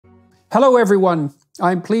Hello, everyone.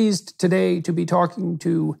 I'm pleased today to be talking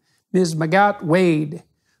to Ms. Magatte Wade,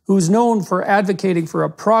 who's known for advocating for a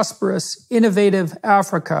prosperous, innovative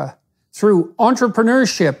Africa through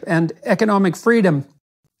entrepreneurship and economic freedom.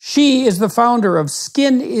 She is the founder of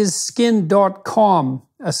SkinIsSkin.com,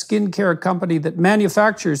 a skincare company that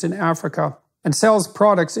manufactures in Africa and sells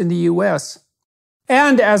products in the US.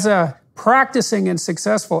 And as a practicing and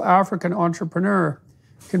successful African entrepreneur,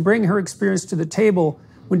 can bring her experience to the table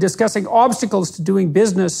when discussing obstacles to doing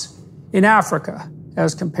business in Africa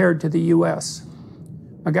as compared to the US.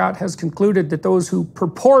 Magatte has concluded that those who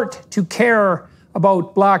purport to care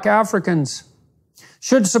about Black Africans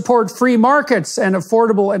should support free markets and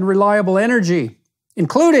affordable and reliable energy,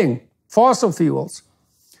 including fossil fuels.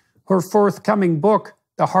 Her forthcoming book,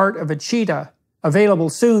 The Heart of a Cheetah, available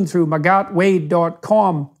soon through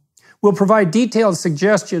MagatteWade.com, will provide detailed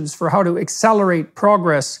suggestions for how to accelerate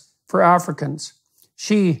progress for Africans.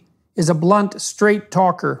 She is a blunt, straight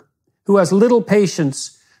talker who has little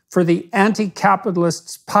patience for the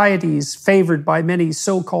anti-capitalist pieties favored by many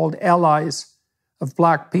so-called allies of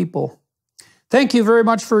Black people. Thank you very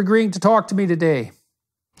much for agreeing to talk to me today.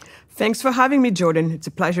 Thanks for having me, Jordan. It's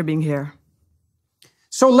a pleasure being here.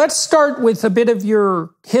 So let's start with a bit of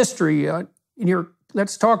your history.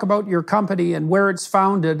 Let's talk about your company and where it's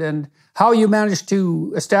founded and how you managed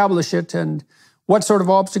to establish it and what sort of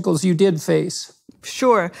obstacles you did face.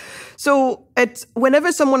 Sure. So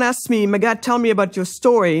whenever someone asks me, Magatte, tell me about your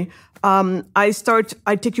story, I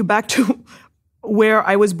take you back to where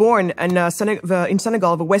I was born in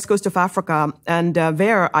Senegal, the west coast of Africa. And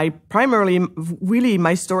there,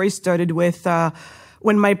 my story started with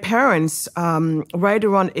when my parents, right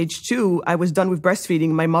around age 2, I was done with breastfeeding.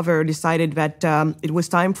 My mother decided that it was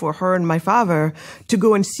time for her and my father to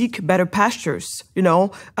go and seek better pastures,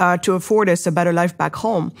 to afford us a better life back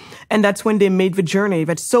home. And that's when they made the journey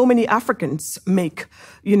that so many Africans make,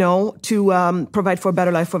 to provide for a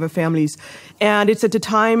better life for their families. And it's at a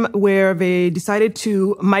time where they decided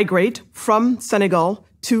to migrate from Senegal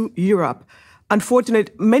to Europe.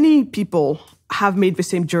 Unfortunately, many people have made the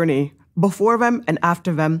same journey before them and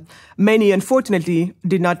after them. Many, unfortunately,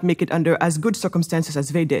 did not make it under as good circumstances as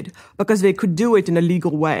they did because they could do it in a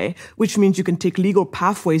legal way, which means you can take legal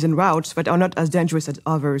pathways and routes that are not as dangerous as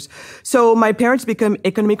others. So my parents became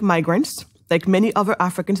economic migrants, like many other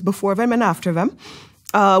Africans before them and after them,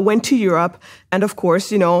 went to Europe and, of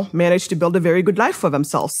course, managed to build a very good life for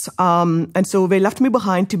themselves. And so they left me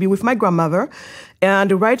behind to be with my grandmother.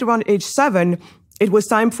 And right around age 7, it was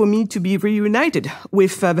time for me to be reunited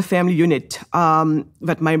with the family unit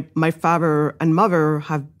that my father and mother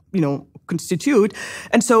have, constitute.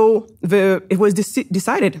 And so it was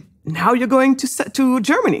decided, now you're going to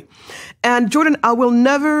Germany. And Jordan, I will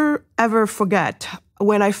never, ever forget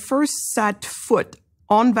when I first set foot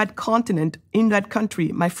on that continent, in that country,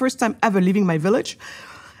 my first time ever leaving my village.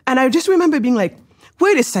 And I just remember being like,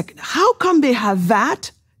 wait a second, how come they have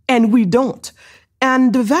that and we don't?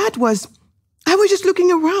 And that was, I was just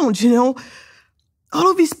looking around,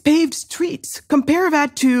 all of these paved streets. Compare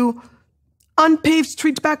that to unpaved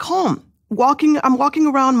streets back home. I'm walking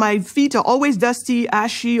around, my feet are always dusty,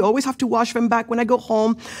 ashy, always have to wash them back when I go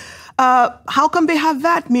home. How come they have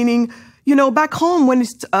that? Meaning, back home, when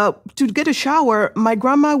it's to get a shower, my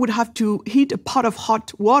grandma would have to heat a pot of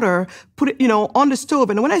hot water, put it, on the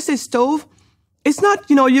stove. And when I say stove, it's not,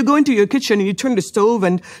 you go into your kitchen and you turn the stove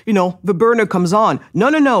and, the burner comes on.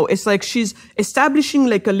 No. It's like she's establishing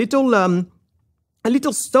like a little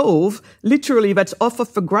stove, literally, that's off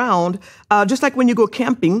of the ground. Just like when you go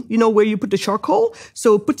camping, where you put the charcoal.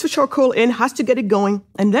 So puts the charcoal in, has to get it going.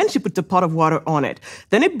 And then she puts a pot of water on it.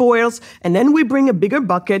 Then it boils. And then we bring a bigger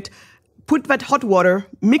bucket, put that hot water,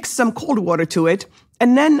 mix some cold water to it.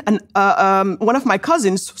 And then one of my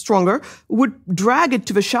cousins, stronger, would drag it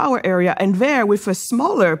to the shower area. And there, with a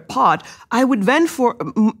smaller pot, I would then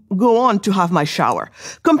go on to have my shower.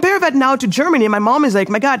 Compare that now to Germany. My mom is like,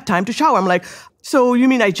 my God, time to shower. I'm like, so you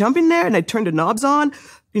mean I jump in there and I turn the knobs on?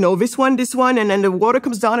 This one, and then the water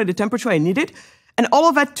comes down at the temperature I need it? And all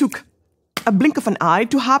of that took a blink of an eye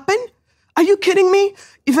to happen? Are you kidding me?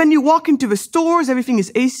 Even you walk into the stores, everything is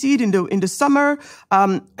AC'd in the summer,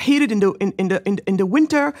 heated in the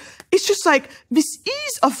winter. It's just like this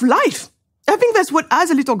ease of life. I think that's what,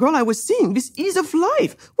 as a little girl, I was seeing, this ease of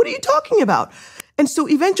life. What are you talking about? And so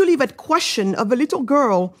eventually that question of a little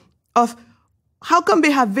girl of how come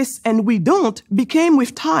they have this and we don't became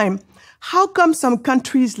with time, how come some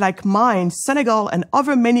countries like mine, Senegal, and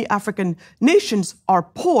other many African nations are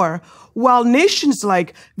poor, while nations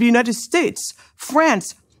like the United States,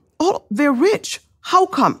 France, they're rich? How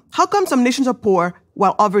come? How come some nations are poor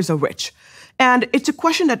while others are rich? And it's a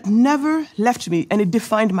question that never left me, and it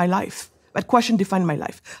defined my life. That question defined my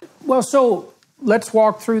life. Well, so let's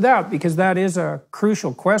walk through that, because that is a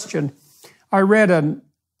crucial question. I read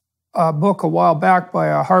a book a while back by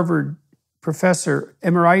a Harvard professor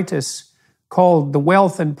emeritus called The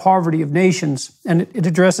Wealth and Poverty of Nations, and it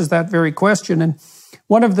addresses that very question. And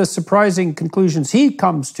one of the surprising conclusions he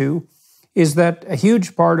comes to is that a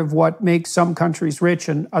huge part of what makes some countries rich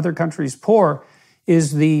and other countries poor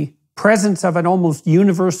is the presence of an almost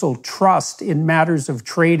universal trust in matters of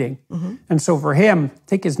trading. Mm-hmm. And so for him, I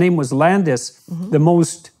think his name was Landis, the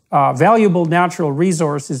most valuable natural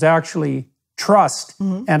resource is actually trust.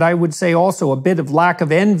 Mm-hmm. And I would say also a bit of lack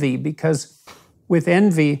of envy, because with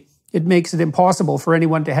envy, it makes it impossible for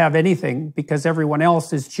anyone to have anything because everyone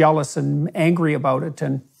else is jealous and angry about it.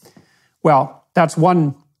 And well, that's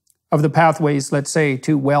one of the pathways, let's say,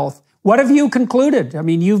 to wealth. What have you concluded? I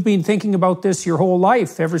mean, you've been thinking about this your whole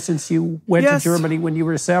life, ever since you went to Germany when you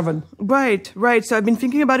were 7. Right. So I've been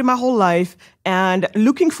thinking about it my whole life and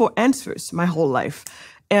looking for answers my whole life.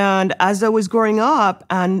 And as I was growing up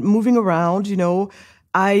and moving around,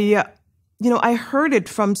 I heard it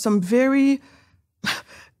from some very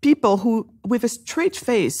people who, with a straight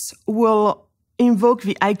face, will invoke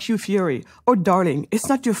the IQ theory. Or, darling, it's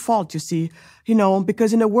not your fault, you see.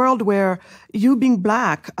 Because in a world where you being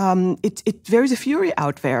black, there is a theory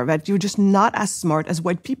out there that you're just not as smart as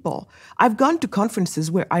white people. I've gone to conferences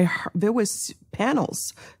where there was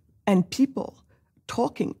panels and people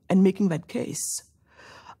talking and making that case.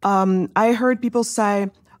 I heard people say,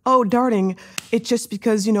 oh, darling, it's just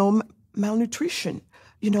because, malnutrition.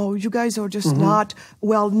 You guys are just not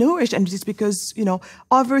well nourished. And it's because,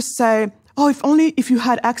 others say, oh, if you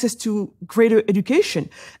had access to greater education.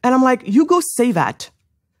 And I'm like, you go say that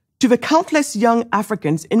to the countless young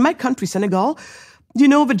Africans in my country, Senegal.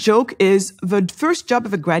 The joke is the first job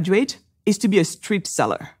of a graduate is to be a street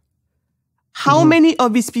seller. How many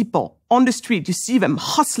of these people on the street, you see them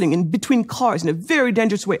hustling in between cars in a very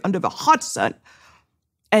dangerous way under the hot sun,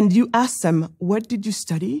 and you ask them, what did you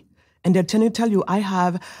study? And they're trying to tell you, I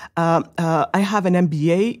have an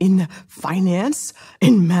MBA in finance,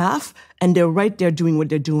 in math, and they're right there doing what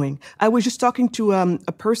they're doing. I was just talking to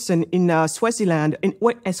a person in Swaziland, in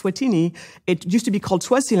Eswatini. It used to be called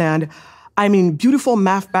Swaziland. I mean, beautiful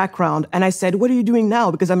math background. And I said, what are you doing now?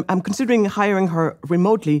 Because I'm considering hiring her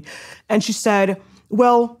remotely. And she said,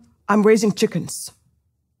 well, I'm raising chickens.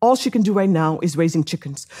 All she can do right now is raising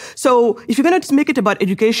chickens. So if you're going to make it about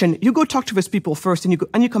education, you go talk to those people first, and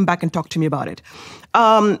you come back and talk to me about it.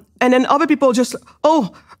 And then other people just,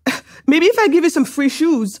 oh, maybe if I give you some free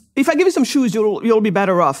shoes, if I give you some shoes, you'll be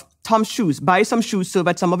better off. Tom's shoes, buy some shoes so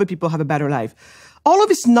that some other people have a better life. All of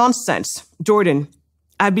this nonsense, Jordan,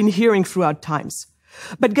 I've been hearing throughout times.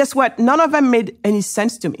 But guess what? None of them made any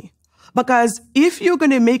sense to me. Because if you're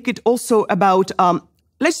going to make it also about,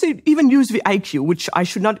 let's say, even use the IQ, which I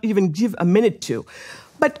should not even give a minute to.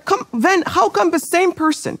 But then how come the same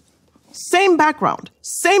person, same background,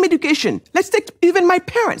 same education, let's take even my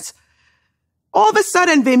parents, all of a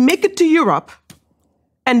sudden they make it to Europe,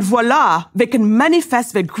 and voila, they can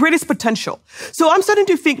manifest their greatest potential. So I'm starting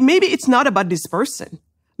to think maybe it's not about this person.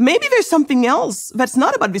 Maybe there's something else that's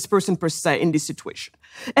not about this person per se in this situation.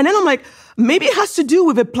 And then I'm like, maybe it has to do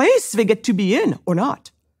with the place they get to be in or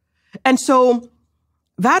not. And so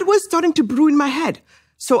that was starting to brew in my head.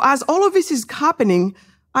 So as all of this is happening,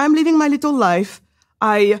 I'm living my little life.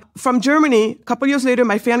 From Germany, a couple of years later,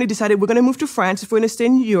 my family decided we're going to move to France if we're going to stay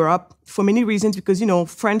in Europe for many reasons, because,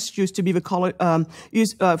 France used to be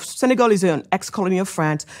Senegal is an ex-colony of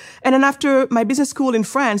France. And then after my business school in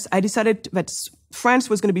France, I decided that France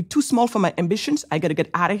was going to be too small for my ambitions. I got to get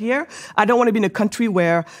out of here. I don't want to be in a country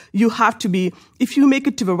where you have to be, if you make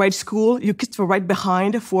it to the right school, you get the right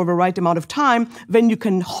behind for the right amount of time, then you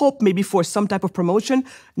can hope maybe for some type of promotion.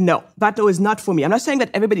 No, that was not for me. I'm not saying that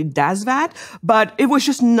everybody does that, but it was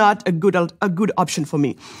just not a good option for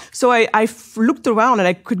me. So I looked around and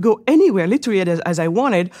I could go anywhere, literally as I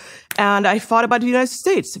wanted. And I thought about the United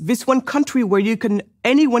States, this one country where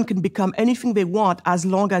anyone can become anything they want as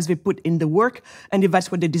long as they put in the work and if that's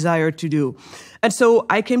what they desire to do. And so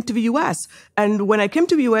I came to the US. And when I came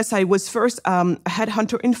to the US, I was first a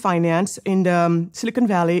headhunter in finance in the Silicon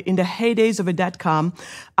Valley in the heydays of a .com.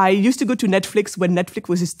 I used to go to Netflix when Netflix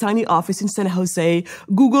was this tiny office in San Jose.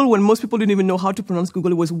 Google, when most people didn't even know how to pronounce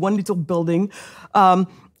Google, it was one little building.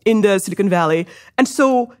 In the Silicon Valley. And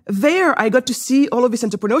so there I got to see all of this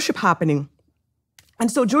entrepreneurship happening. And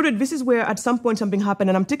so, Jordan, this is where at some point something happened.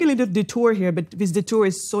 And I'm taking a little detour here, but this detour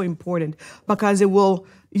is so important because I will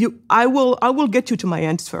get you to my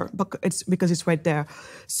answer because it's right there.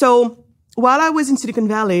 So while I was in Silicon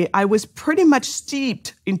Valley, I was pretty much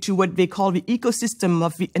steeped into what they call the ecosystem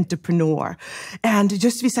of the entrepreneur. And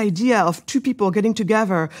just this idea of two people getting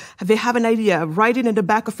together, they have an idea, write it in the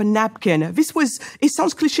back of a napkin. It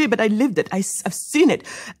sounds cliche, but I lived it. I've seen it.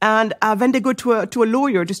 And then they go to a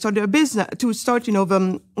lawyer to start their business, to start,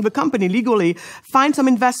 the company legally, find some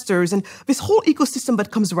investors, and this whole ecosystem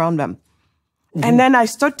that comes around them. Mm-hmm. And then I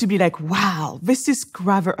start to be like, wow, this is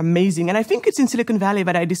rather amazing. And I think it's in Silicon Valley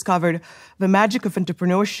that I discovered the magic of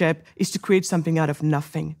entrepreneurship is to create something out of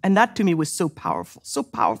nothing. And that to me was so powerful, so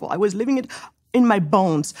powerful. I was living it in my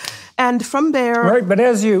bones. And from there... Right, but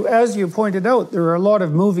as you pointed out, there are a lot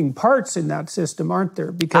of moving parts in that system, aren't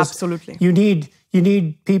there? Because absolutely. You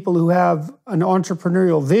need people who have an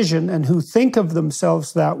entrepreneurial vision and who think of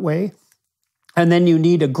themselves that way. And then you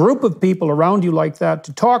need a group of people around you like that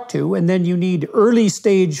to talk to. And then you need early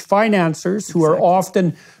stage financiers who are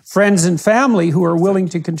often friends and family who are willing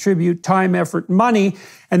to contribute time, effort, money.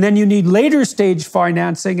 And then you need later stage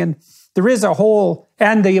financing. And there is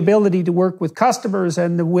and the ability to work with customers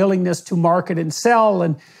and the willingness to market and sell.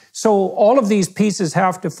 And so all of these pieces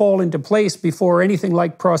have to fall into place before anything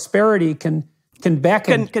like prosperity can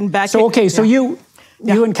beckon. Can beckon. So, okay, so you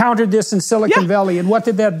encountered this in Silicon Valley, and what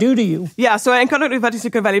did that do to you? Yeah, so I encountered that in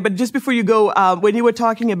Silicon Valley, but just before you go, when you were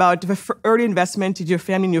talking about the early investment in your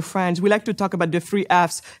family and your friends, we like to talk about the 3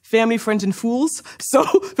 Fs, family, friends, and fools. So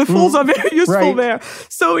the fools are very useful there.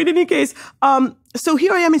 So in any case, so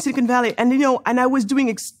here I am in Silicon Valley, and and I was doing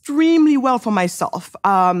extremely well for myself.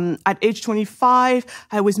 At age 25,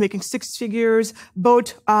 I was making 6 figures,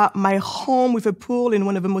 bought my home with a pool in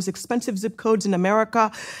one of the most expensive zip codes in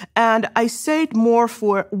America, and I say it more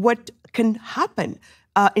for what can happen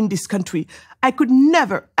in this country. I could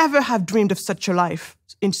never, ever have dreamed of such a life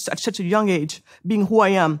in such a young age, being who I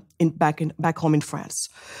am back home in France.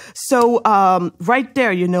 So right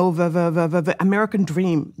there, the American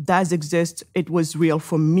dream does exist. It was real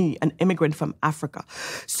for me, an immigrant from Africa.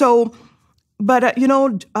 So, but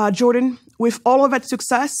Jordan, with all of that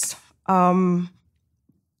success, one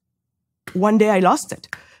day I lost it.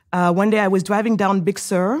 One day I was driving down Big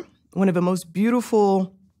Sur, one of the most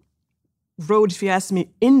beautiful road, if you ask me,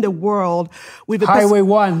 in the world. With Highway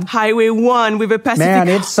 1. Highway 1 with a Pacific. Man,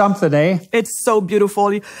 it's something, eh? It's so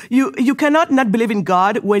beautiful. You cannot not believe in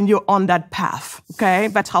God when you're on that path, okay?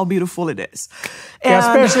 That's how beautiful it is. Yeah,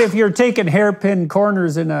 especially if you're taking hairpin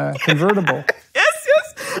corners in a convertible.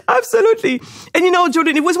 Yes, absolutely. And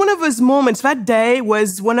Jordan, it was one of those moments. That day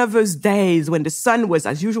was one of those days when the sun was,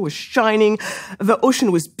 as usual, shining. The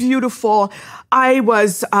ocean was beautiful. I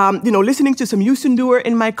was, listening to some Yusundur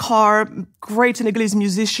in my car, great Senegalese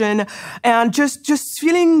musician, and just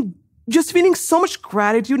feeling so much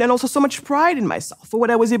gratitude and also so much pride in myself for what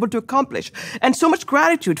I was able to accomplish, and so much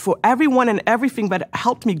gratitude for everyone and everything that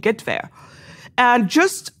helped me get there. And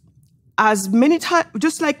just as many times,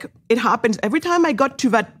 just like it happens, every time I got to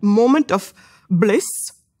that moment of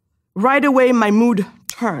bliss, right away my mood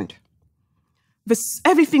turned.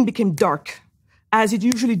 Everything became dark, as it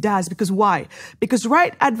usually does. Because why? Because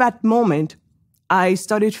right at that moment, I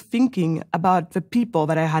started thinking about the people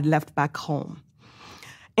that I had left back home.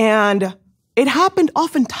 And it happened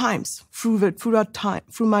oftentimes through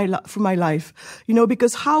my life,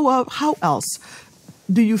 because how else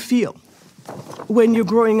do you feel when you're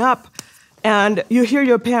growing up and you hear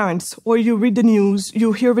your parents, or you read the news,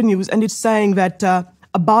 you hear the news, and it's saying that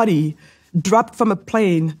a body dropped from a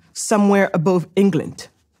plane somewhere above England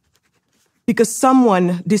because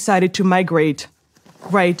someone decided to migrate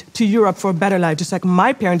to Europe for a better life, just like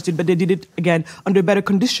my parents did, but they did it again under better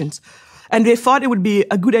conditions. And they thought it would be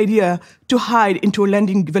a good idea to hide into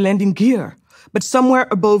the landing gear. But somewhere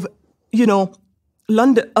above,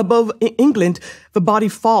 London, above England, the body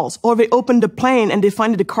falls. Or they open the plane and they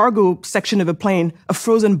find in the cargo section of a plane a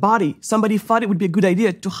frozen body. Somebody thought it would be a good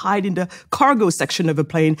idea to hide in the cargo section of a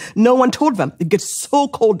plane. No one told them. It gets so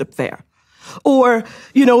cold up there. Or,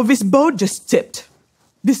 this boat just tipped.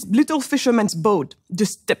 This little fisherman's boat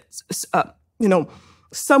just tipped,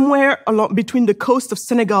 somewhere along between the coast of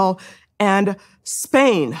Senegal and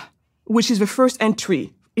Spain, which is the first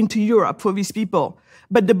entry into Europe for these people.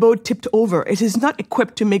 But the boat tipped over. It is not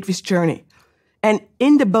equipped to make this journey. And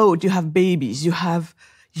in the boat, you have babies, you have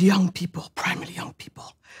young people, primarily young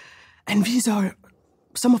people. And these are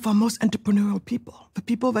some of our most entrepreneurial people, the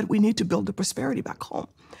people that we need to build the prosperity back home.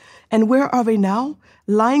 And where are they now?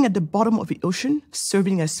 Lying at the bottom of the ocean,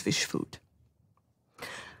 serving as fish food.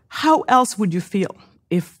 How else would you feel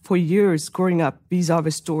if for years growing up, these are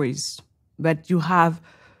the stories that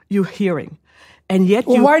you're hearing? And yet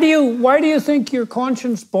why do you think your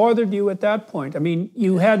conscience bothered you at that point? I mean,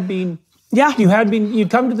 you had been Yeah. You'd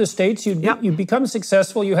come to the States, you'd become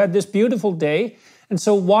successful, you had this beautiful day. And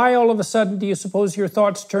so why all of a sudden do you suppose your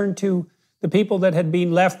thoughts turned to the people that had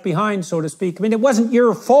been left behind, so to speak? I mean, it wasn't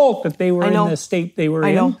your fault that they were in the state they were in.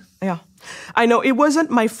 I know, yeah. I know, it wasn't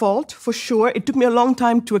my fault, for sure. It took me a long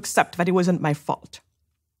time to accept that it wasn't my fault.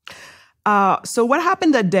 So what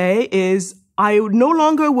happened that day is I no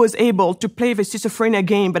longer was able to play the schizophrenia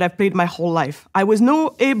game that I've played my whole life. I was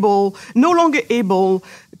no longer able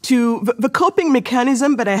to, the coping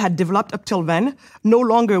mechanism that I had developed up till then no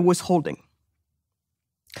longer was holding.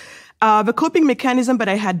 The coping mechanism that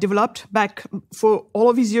I had developed back for all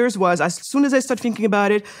of these years was, as soon as I started thinking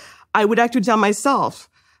about it, I would actually tell myself,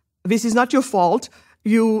 this is not your fault.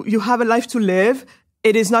 You have a life to live.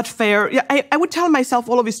 It is not fair. Yeah, I would tell myself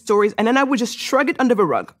all of these stories, and then I would just shrug it under the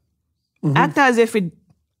rug. Act as if it...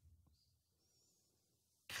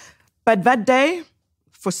 But that day,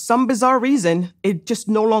 for some bizarre reason, it just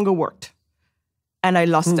no longer worked. And I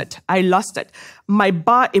lost it. I lost it. My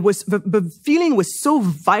body, the feeling was so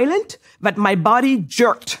violent that my body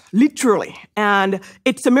jerked, literally. And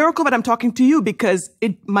it's a miracle that I'm talking to you, because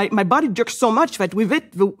my body jerked so much that with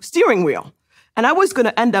it, the steering wheel. And I was going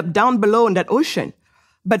to end up down below in that ocean.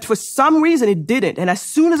 But for some reason, it didn't. And as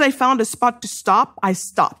soon as I found a spot to stop, I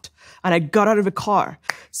stopped. And I got out of the car.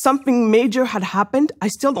 Something major had happened. I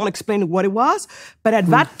still don't explain what it was. But at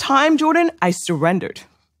that time, Jordan, I surrendered.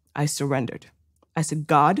 I surrendered. I said,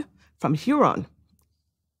 God, from here on,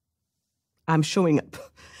 I'm showing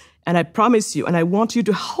up. And I promise you, and I want you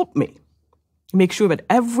to help me make sure that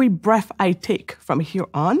every breath I take from here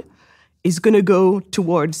on is going to go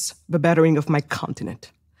towards the bettering of my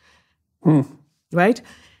continent. Right?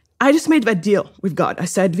 I just made that deal with God. I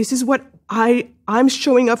said, this is what I'm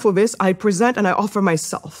showing up for this. I present and I offer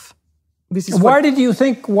myself. This is why did you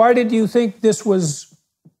think this was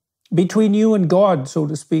between you and God, so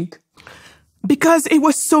to speak? Because it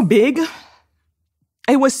was so big.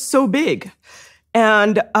 It was so big.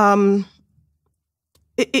 And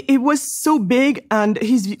it was so big, and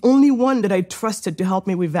he's the only one that I trusted to help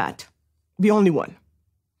me with that. The only one.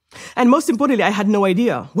 And most importantly, I had no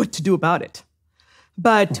idea what to do about it.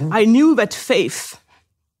 But I knew that faith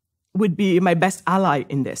would be my best ally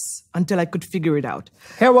in this until I could figure it out.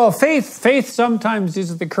 Yeah, well, faith sometimes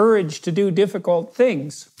is the courage to do difficult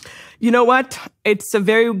things. You know what? It's a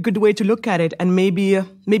very good way to look at it. And maybe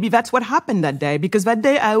that's what happened that day. Because that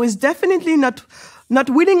day I was definitely not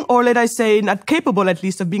willing, or let I say, not capable at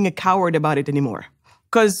least, of being a coward about it anymore.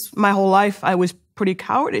 Because my whole life I was pretty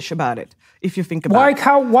cowardish about it, if you think about it.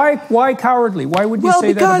 Why cowardly? Why would you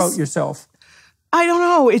say that about yourself? I don't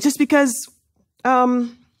know. It's just because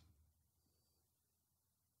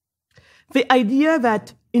the idea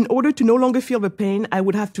that in order to no longer feel the pain, I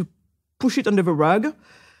would have to push it under the rug.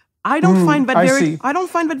 I don't find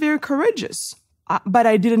that very courageous. But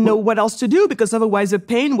I didn't know what else to do, because otherwise the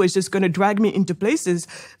pain was just going to drag me into places.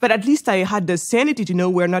 But at least I had the sanity to know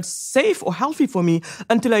were not safe or healthy for me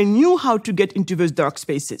until I knew how to get into those dark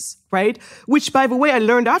spaces, right? Which, by the way, I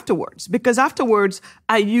learned afterwards, because afterwards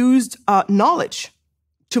I used knowledge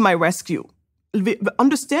to my rescue. The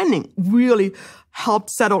understanding really helped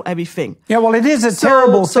settle everything. Yeah, well, it is a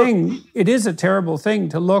terrible thing. It is a terrible thing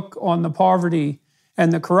to look on the poverty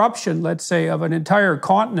and the corruption, let's say, of an entire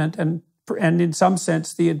continent and in some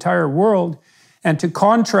sense the entire world, and to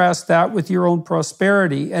contrast that with your own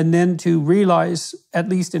prosperity, and then to realize, at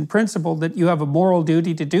least in principle, that you have a moral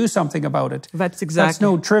duty to do something about it. That's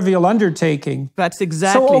no trivial undertaking. That's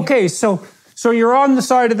exactly. So you're on the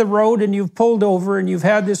side of the road and you've pulled over and you've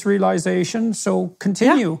had this realization. So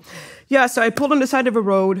continue. Yeah, so I pulled on the side of the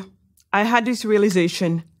road. I had this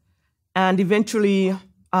realization, and eventually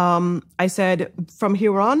I said, from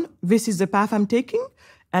here on, this is the path I'm taking,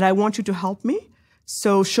 and I want you to help me.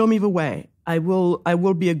 So show me the way. I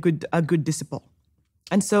will be a good disciple.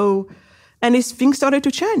 And these things started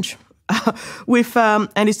to change.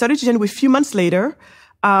 And it started to change with a few months later.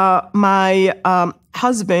 My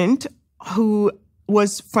husband, who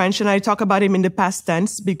was French, and I talk about him in the past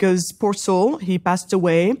tense because, poor soul, he passed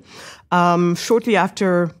away shortly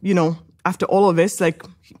after all of this. Like,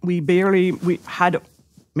 we had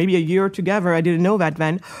maybe a year together. I didn't know that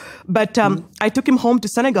then. But I took him home to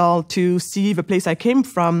Senegal to see the place I came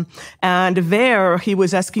from. And there he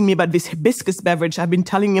was asking me about this hibiscus beverage I've been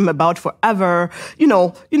telling him about forever. You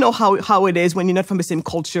know how it is when you're not from the same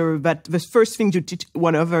culture, that the first thing you teach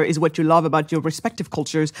one another is what you love about your respective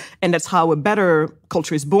cultures. And that's how a better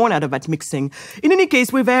culture is born out of that mixing. In any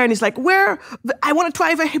case, we're there and he's like, I want to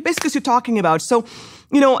try the hibiscus you're talking about. So,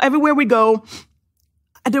 everywhere we go,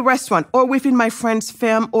 at the restaurant or within my friend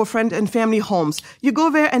and family homes, you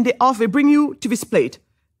go there and they bring you to this plate.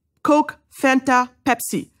 Coke, Fanta,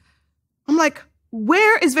 Pepsi. I'm like,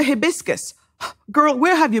 where is the hibiscus? Girl,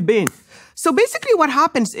 where have you been? So basically what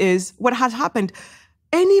has happened,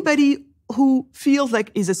 anybody who feels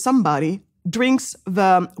like is a somebody drinks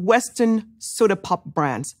the Western soda pop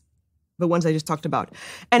brands, the ones I just talked about.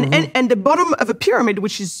 And the bottom of a pyramid,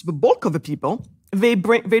 which is the bulk of the people, they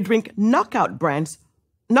drink knockout brands,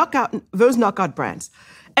 those knockout brands.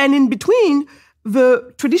 And in between,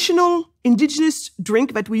 the traditional indigenous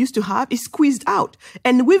drink that we used to have is squeezed out.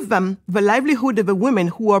 And with them, the livelihood of the women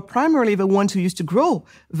who are primarily the ones who used to grow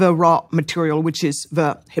the raw material, which is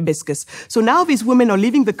the hibiscus. So now these women are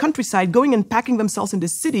leaving the countryside, going and packing themselves in the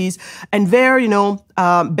cities, and they're,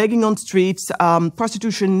 begging on streets,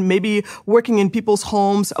 prostitution, maybe working in people's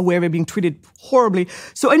homes where they're being treated horribly.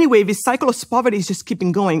 So anyway, this cycle of poverty is just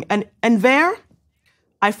keeping going. And there,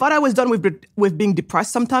 I thought I was done with being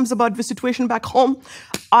depressed sometimes about the situation back home.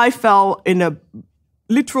 I fell in a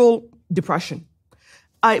literal depression.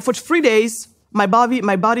 For 3 days, my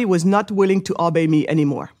body was not willing to obey me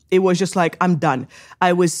anymore. It was just like, I'm done.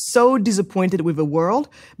 I was so disappointed with the world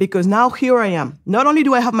because now here I am. Not only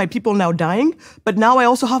do I have my people now dying, but now I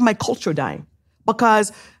also have my culture dying.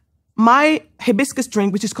 Because my hibiscus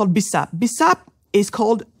drink, which is called Bissap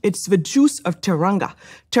it's the juice of teranga.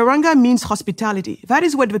 Teranga means hospitality. That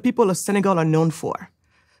is what the people of Senegal are known for.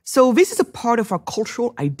 So this is a part of our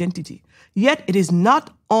cultural identity. Yet it is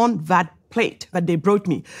not on that plate that they brought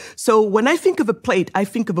me. So when I think of a plate, I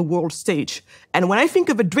think of a world stage. And when I think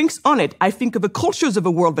of the drinks on it, I think of the cultures of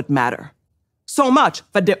the world that matter. So much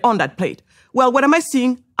that they're on that plate. Well, what am I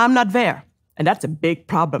seeing? I'm not there. And that's a big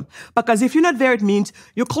problem. Because if you're not there, it means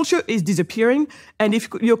your culture is disappearing. And if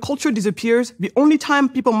your culture disappears, the only time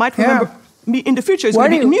people might remember me in the future is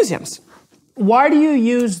going to be in museums. Why do you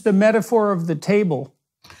use the metaphor of the table?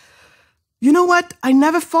 You know what? I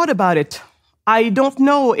never thought about it. I don't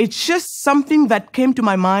know. It's just something that came to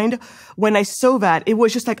my mind when I saw that. It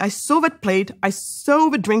was just like I saw that plate, I saw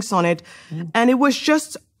the drinks on it, and it was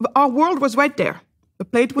just, our world was right there. The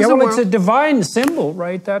plate was it's a divine symbol,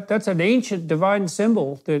 right? That's an ancient divine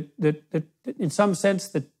symbol that in some sense,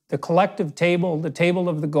 the collective table, the table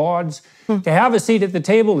of the gods. To have a seat at the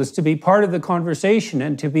table is to be part of the conversation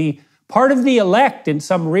and to be part of the elect in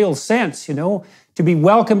some real sense, to be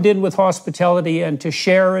welcomed in with hospitality and to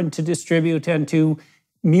share and to distribute and to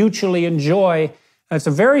mutually enjoy. It's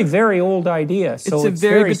a very, very old idea. So it's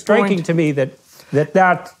very striking to me that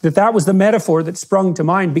was the metaphor that sprung to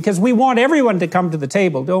mind, because we want everyone to come to the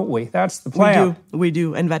table, don't we? That's the plan. We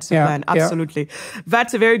do, and that's the plan, absolutely. Yeah.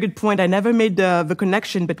 That's a very good point. I never made the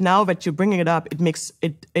connection, but now that you're bringing it up,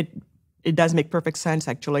 it does make perfect sense,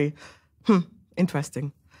 actually.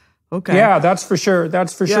 Interesting. Okay. Yeah, that's for sure.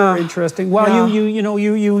 That's for sure interesting. Well,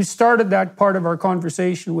 you started that part of our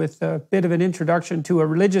conversation with a bit of an introduction to a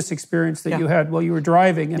religious experience that you had while you were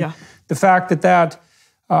driving, and the fact that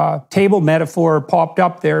table metaphor popped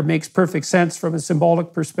up there makes perfect sense from a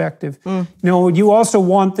symbolic perspective. You also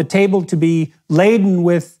want the table to be laden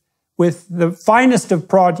with the finest of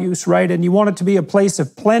produce, right? And you want it to be a place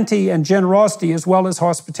of plenty and generosity as well as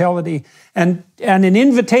hospitality and an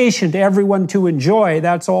invitation to everyone to enjoy.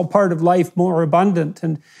 That's all part of life more abundant.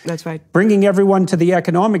 And that's right. Bringing everyone to the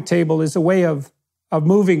economic table is a way of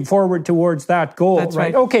moving forward towards that goal. That's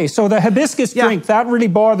right. Okay, so the hibiscus drink, that really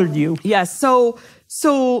bothered you. Yes,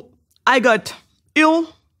 so I got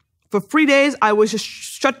ill. For 3 days, I was just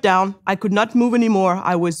shut down. I could not move anymore.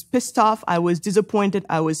 I was pissed off. I was disappointed.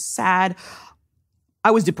 I was sad.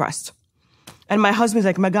 I was depressed. And my husband's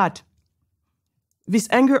like, my God, this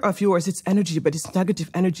anger of yours, it's energy, but it's negative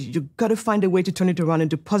energy. You got to find a way to turn it around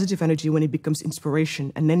into positive energy when it becomes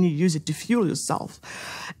inspiration. And then you use it to fuel yourself.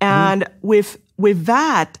 And with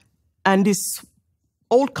that and this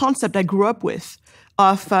old concept I grew up with,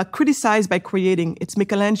 of criticized by creating. It's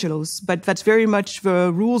Michelangelo's, but that's very much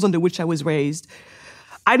the rules under which I was raised.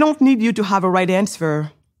 I don't need you to have a right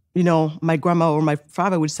answer, my grandma or my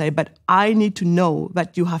father would say, but I need to know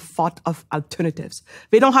that you have thought of alternatives.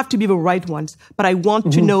 They don't have to be the right ones, but I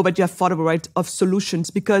want to know that you have thought of solutions,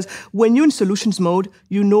 because when you're in solutions mode,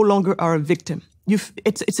 you no longer are a victim.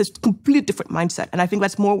 It's a completely different mindset, and I think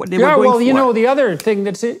that's more what they were going for. The other thing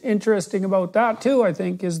that's interesting about that too, I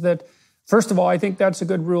think, is that first of all, I think that's a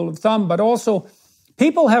good rule of thumb, but also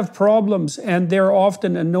people have problems and they're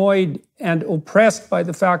often annoyed and oppressed by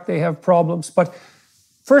the fact they have problems. But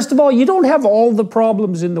first of all, you don't have all the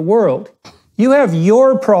problems in the world. You have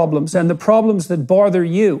your problems and the problems that bother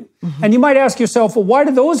you. And you might ask yourself, well, why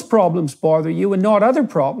do those problems bother you and not other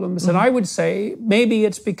problems? And I would say maybe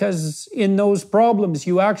it's because in those problems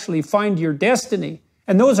you actually find your destiny.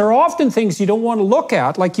 And those are often things you don't want to look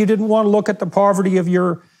at, like you didn't want to look at the poverty of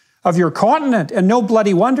your of your continent. And no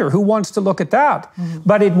bloody wonder. Who wants to look at that?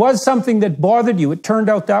 But it was something that bothered you. It turned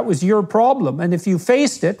out that was your problem. And if you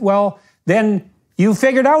faced it, well, then you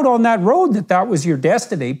figured out on that road that that was your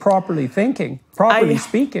destiny, properly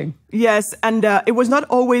speaking. Yes, and it was not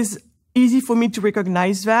always easy for me to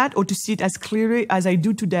recognize that or to see it as clearly as I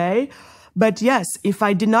do today. But yes, if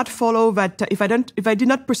I did not follow that, if I did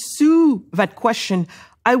not pursue that question,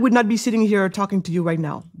 I would not be sitting here talking to you right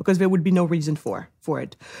now because there would be no reason for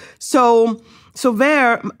it. So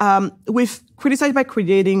there, with Criticize by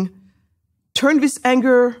Creating, turn this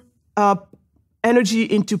anger, energy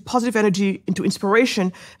into positive energy, into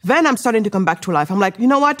inspiration, then I'm starting to come back to life. I'm like, you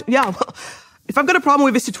know what? Yeah, if I've got a problem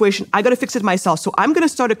with this situation, I got to fix it myself. So I'm going to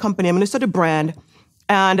start a company. I'm going to start a brand.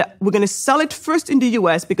 And we're going to sell it first in the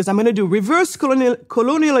US because I'm going to do reverse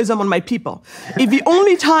colonialism on my people. If the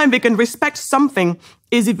only time they can respect something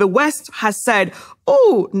is if the West has said,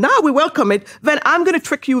 oh, now we welcome it, then I'm going to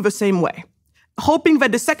trick you the same way. Hoping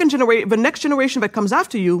that the next generation that comes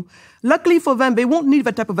after you, luckily for them, they won't need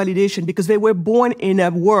that type of validation because they were born in a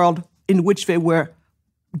world in which they were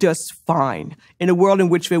just fine, in a world in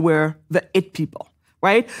which they were the it people,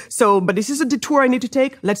 right? So, but this is a detour I need to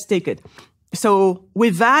take. Let's take it. So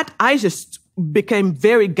with that, I just became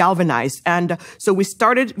very galvanized. And so we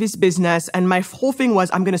started this business and my whole thing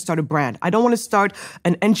was, I'm going to start a brand. I don't want to start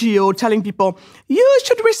an NGO telling people, you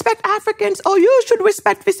should respect Africans or you should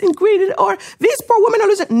respect this ingredient or these poor women are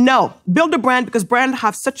losing. No, build a brand because brands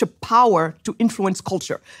have such a power to influence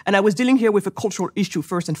culture. And I was dealing here with a cultural issue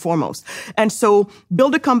first and foremost. And so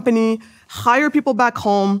build a company, hire people back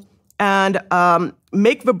home and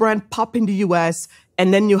make the brand pop in the US.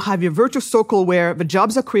 And then you have your virtual circle where the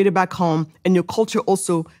jobs are created back home and your culture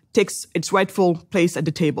also takes its rightful place at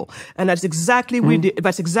the table. And that's exactly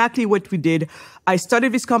what we did. I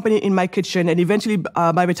started this company in my kitchen and eventually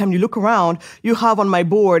by the time you look around, you have on my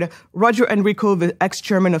board Roger Enrico, the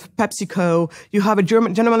ex-chairman of PepsiCo. You have a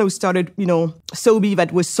gentleman who started, Sobe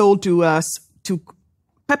that was sold to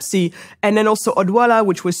Pepsi, and then also Odwalla,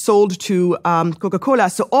 which was sold to Coca-Cola.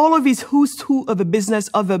 So all of these who's who of the business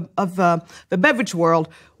of the beverage world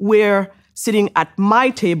were sitting at my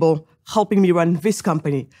table helping me run this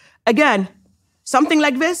company. Again, something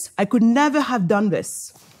like this, I could never have done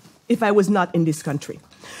this if I was not in this country.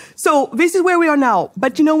 So this is where we are now.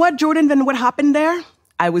 But you know what, Jordan, then what happened there?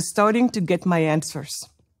 I was starting to get my answers.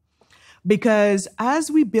 Because as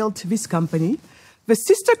we built this company, the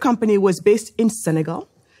sister company was based in Senegal.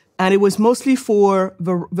 And it was mostly for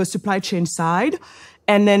the supply chain side.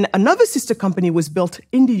 And then another sister company was built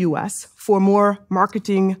in the US for more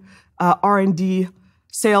marketing, R&D,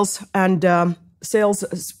 sales, and the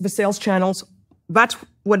sales channels. That's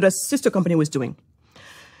what the sister company was doing.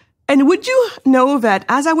 And would you know that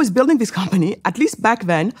as I was building this company, at least back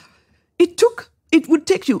then, it would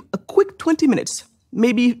take you a quick 20 minutes,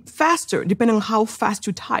 maybe faster, depending on how fast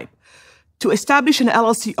you type, to establish an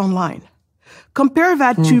LLC online. Compare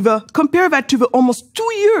that to the almost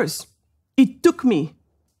 2 years it took me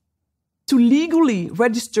to legally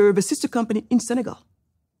register the sister company in Senegal.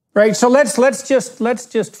 Right. So let's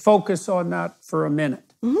just focus on that for a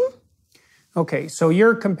minute. Mm-hmm. Okay. So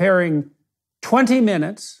you're comparing 20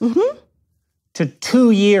 minutes to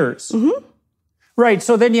 2 years. Mm-hmm. Right.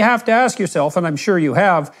 So then you have to ask yourself, and I'm sure you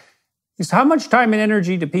have, is how much time and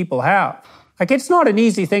energy do people have? Like, it's not an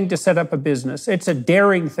easy thing to set up a business. It's a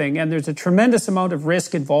daring thing, and there's a tremendous amount of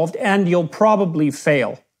risk involved, and you'll probably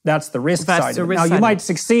fail. That's the risk side of it. Now, you might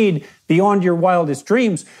succeed beyond your wildest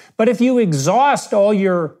dreams, but if you exhaust all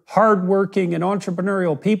your hardworking and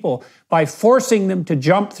entrepreneurial people by forcing them to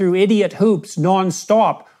jump through idiot hoops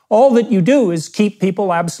nonstop, all that you do is keep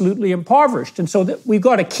people absolutely impoverished. And so we've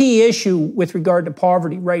got a key issue with regard to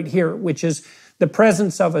poverty right here, which is the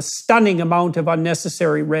presence of a stunning amount of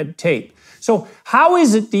unnecessary red tape. So how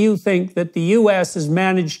is it, do you think, that the U.S. has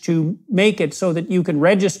managed to make it so that you can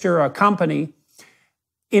register a company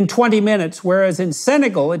in 20 minutes, whereas in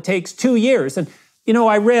Senegal, it takes 2 years? And,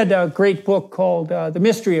 I read a great book called The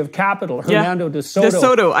Mystery of Capital, Hernando de Soto. De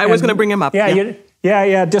Soto, I was going to bring him up.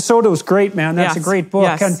 Yeah, De Soto's great, man. That's a great book.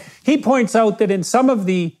 Yes. And he points out that in some of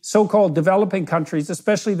the so-called developing countries,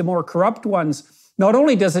 especially the more corrupt ones, not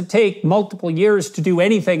only does it take multiple years to do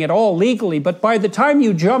anything at all legally, but by the time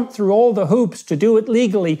you jump through all the hoops to do it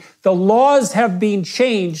legally, the laws have been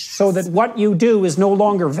changed so that what you do is no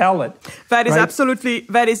longer valid. That is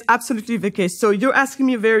absolutely the case. So you're asking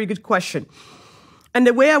me a very good question. And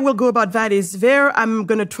the way I will go about that is I'm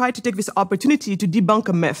going to try to take this opportunity to debunk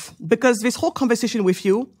a myth. Because this whole conversation with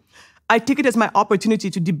you, I take it as my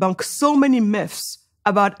opportunity to debunk so many myths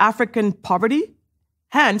about African poverty.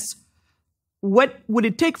 Hence, what would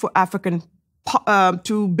it take for African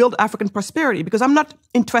to build African prosperity, because I'm not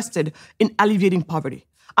interested in alleviating poverty.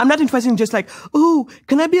 I'm not interested in just like, oh,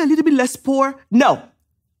 can I be a little bit less poor? No,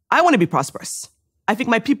 I want to be prosperous. I think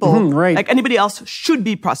my people, like anybody else, should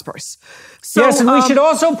be prosperous. So, yes, and we should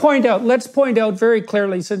also let's point out very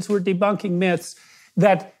clearly, since we're debunking myths,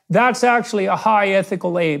 that that's actually a high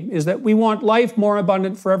ethical aim, is that we want life more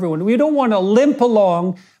abundant for everyone. We don't want to limp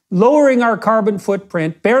along, lowering our carbon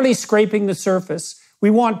footprint, barely scraping the surface. We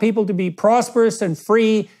want people to be prosperous and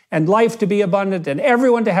free, and life to be abundant, and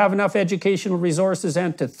everyone to have enough educational resources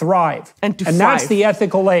and to thrive. And that's the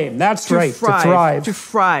ethical aim. That's right, to thrive. To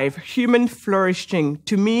thrive. Human flourishing.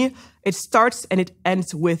 To me, it starts and it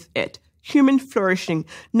ends with it. Human flourishing.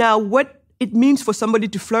 Now, what it means for somebody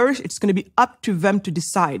to flourish, it's going to be up to them to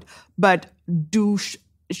decide. But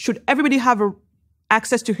should everybody have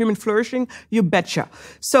access to human flourishing? You betcha.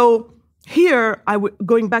 So here,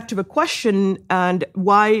 going back to the question and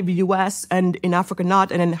why the U.S. and in Africa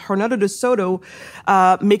not, and then Hernando de Soto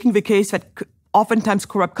making the case that oftentimes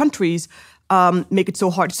corrupt countries make it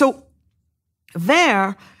so hard. So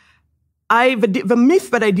there, the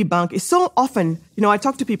myth that I debunk is so often, I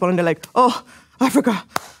talk to people and they're like, oh, Africa,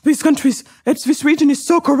 these countries, this region is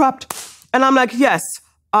so corrupt. And I'm like, yes,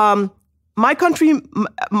 my country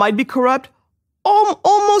might be corrupt,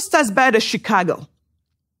 almost as bad as Chicago.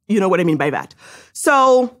 You know what I mean by that.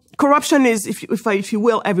 So corruption is, if you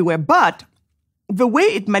will, everywhere. But the way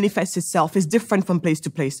it manifests itself is different from place to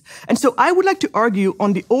place. And so I would like to argue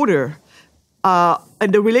on the order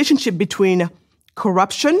and the relationship between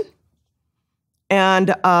corruption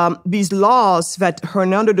and these laws that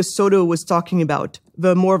Hernando de Soto was talking about.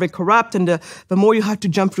 The more they corrupt and the more you have to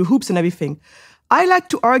jump through hoops and everything. I like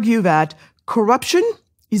to argue that corruption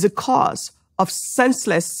is a cause of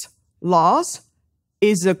senseless laws,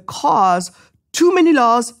 is a cause, too many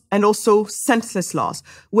laws, and also senseless laws.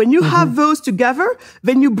 When you have those together,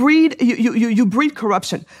 then you breed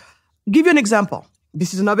corruption. Give you an example.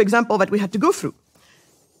 This is another example that we had to go through.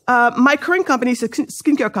 My current company is a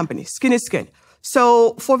skincare company. Skin is skin.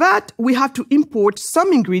 So for that, we have to import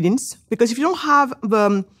some ingredients, because if you don't have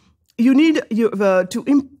you need the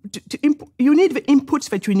inputs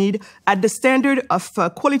that you need at the standard of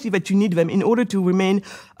quality that you need them in order to remain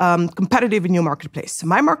competitive in your marketplace.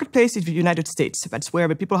 My marketplace is the United States. That's where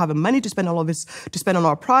the people have the money to spend all of this, to spend on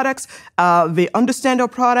our products. They understand our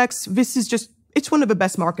products. It's one of the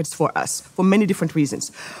best markets for us for many different reasons.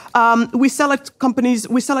 We sell at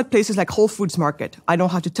places like Whole Foods Market. I don't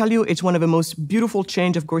have to tell you, it's one of the most beautiful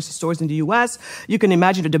chain of grocery stores in the US. You can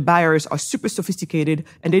imagine that the buyers are super sophisticated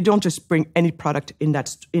and they don't just bring any product in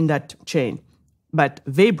that chain, but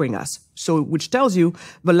they bring us. So, which tells you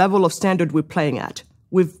the level of standard we're playing at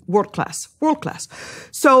with world class.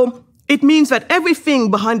 So, it means that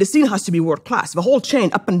everything behind the scene has to be world-class. The whole chain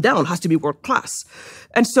up and down has to be world-class.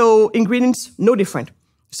 And so ingredients, no different.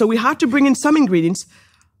 So we have to bring in some ingredients.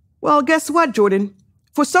 Well, guess what, Jordan?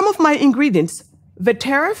 For some of my ingredients, the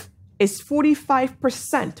tariff is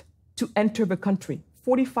 45% to enter the country.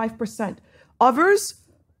 45%. Others,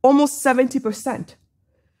 almost 70%.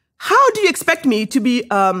 How do you expect me to be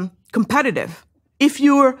competitive if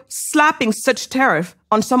you're slapping such tariff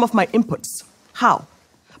on some of my inputs? How?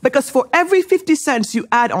 Because for every 50 cents you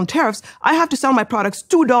add on tariffs, I have to sell my products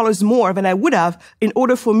 $2 more than I would have in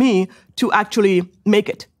order for me to actually make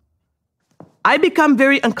it. I become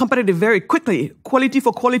very uncompetitive very quickly, quality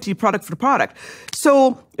for quality, product for product.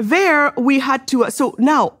 So there we had to, so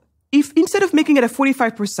now, if instead of making it a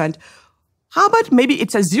 45%, how about maybe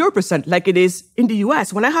it's a 0% like it is in the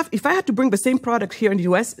US? If I had to bring the same product here in the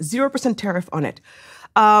US, 0% tariff on it.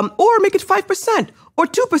 Or make it 5% or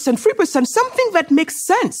 2%, 3%, something that makes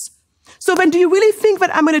sense. So then do you really think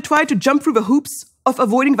that I'm going to try to jump through the hoops of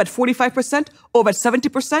avoiding that 45% or that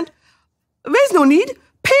 70%? There's no need.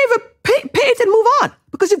 Pay it and move on,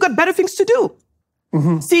 because you've got better things to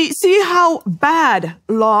do. See how bad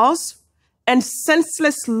laws and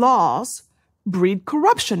senseless laws breed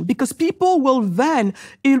corruption, because people will then,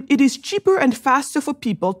 it is cheaper and faster for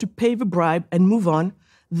people to pay the bribe and move on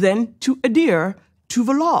than to adhere to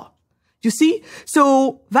the law. You see?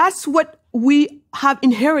 So that's what we have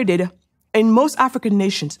inherited in most African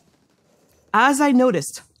nations. As I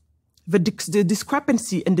noticed, the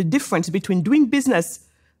discrepancy and the difference between doing business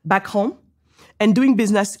back home and doing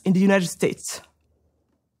business in the United States.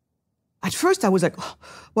 At first, I was like, oh,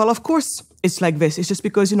 well, of course it's like this. It's just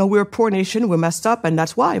because, we're a poor nation, we're messed up, and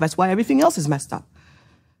that's why everything else is messed up.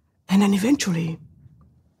 And then eventually,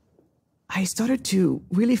 I started to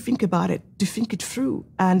really think about it, to think it through.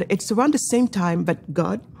 And it's around the same time that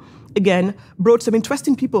God, again, brought some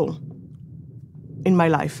interesting people in my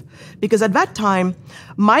life. Because at that time,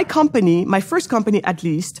 my company, my first company at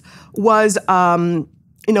least, was,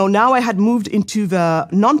 now I had moved into the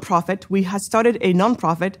nonprofit. We had started a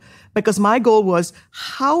nonprofit because my goal was,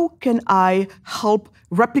 how can I help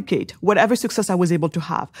replicate whatever success I was able to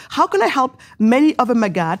have? How can I help many other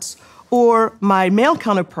magats or my male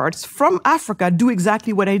counterparts from Africa do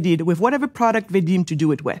exactly what I did with whatever product they deemed to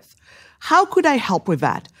do it with? How could I help with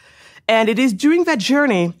that? And it is during that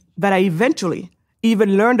journey that I eventually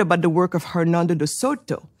even learned about the work of Hernando de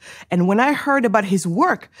Soto. And when I heard about his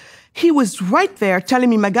work, he was right there telling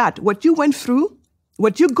me, Magat, what you went through,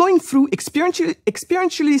 what you're going through,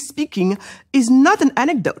 experientially speaking, is not an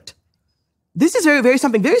anecdote. This is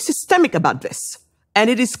something very systemic about this. And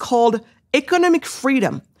it is called economic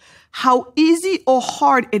freedom. How easy or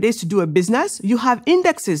hard it is to do a business. You have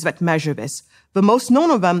indexes that measure this. The most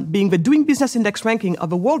known of them being the Doing Business Index ranking of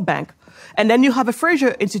the World Bank. And then you have a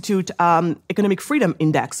Fraser Institute Economic Freedom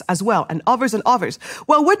Index as well, and others and others.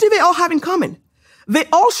 Well, what do they all have in common? They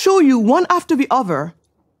all show you one after the other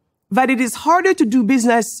that it is harder to do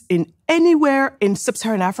business in anywhere in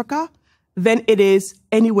sub-Saharan Africa than it is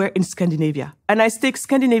anywhere in Scandinavia. And I take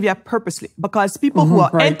Scandinavia purposely because people who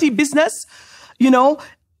are anti-business,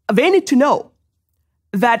 they need to know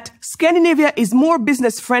that Scandinavia is more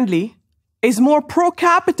business friendly, is more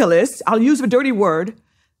pro-capitalist, I'll use the dirty word,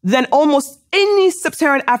 than almost any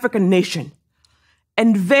sub-Saharan African nation.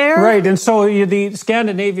 And Right, and so the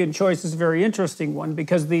Scandinavian choice is a very interesting one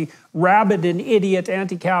because the rabid and idiot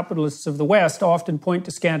anti-capitalists of the West often point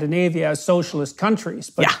to Scandinavia as socialist countries.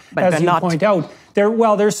 But as you point out,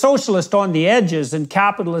 they're socialist on the edges and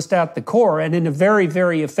capitalist at the core and in a very,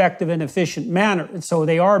 very effective and efficient manner. And so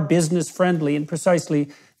they are business friendly in precisely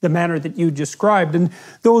the manner that you described. And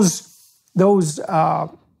those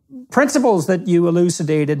principles that you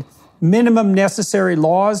elucidated, minimum necessary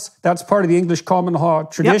laws, that's part of the English common law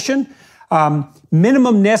tradition. Yep.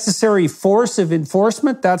 Minimum necessary force of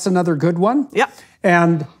enforcement, that's another good one. Yep.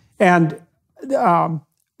 And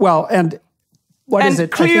what is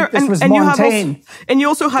it? Clear, I think this was Montaigne. And you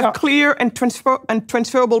also have clear and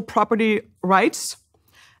transferable property rights.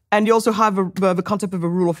 And you also have the concept of a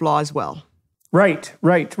rule of law as well. Right.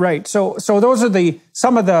 So those are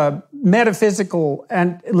some of the metaphysical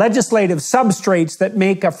and legislative substrates that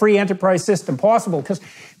make a free enterprise system possible. Because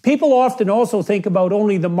people often also think about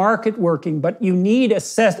only the market working, but you need a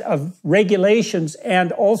set of regulations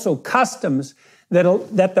and also customs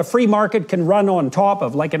that the free market can run on top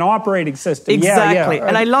of, like an operating system. Exactly.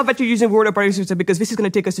 And I love that you're using the word operating system because this is going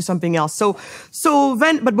to take us to something else.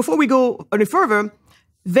 But before we go any further,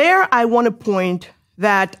 I want to point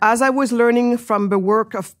that as I was learning from the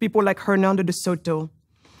work of people like Hernando de Soto,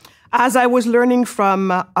 as I was learning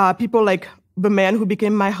from people like the man who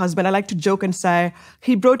became my husband, I like to joke and say,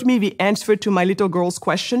 he brought me the answer to my little girl's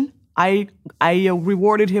question. I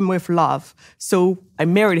rewarded him with love. So I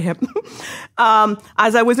married him.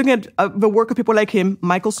 As I was looking at the work of people like him,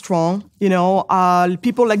 Michael Strong,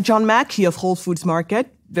 people like John Mackey of Whole Foods Market,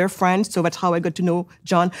 they're friends, so that's how I got to know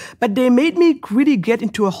John. But they made me really get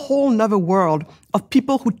into a whole nother world of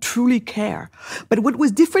people who truly care. But what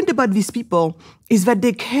was different about these people is that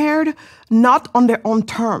they cared not on their own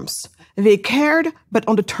terms. They cared, but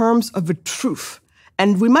on the terms of the truth.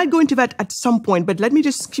 And we might go into that at some point, but let me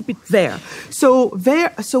just keep it there. So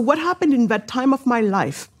what happened in that time of my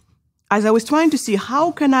life, as I was trying to see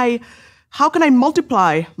how can I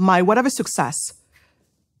multiply my whatever success,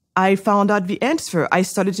 I found out the answer. I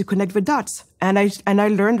started to connect the dots. And I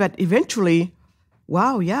learned that eventually,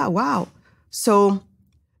 wow. So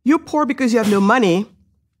you're poor because you have no money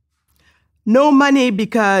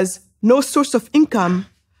because no source of income.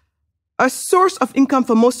 A source of income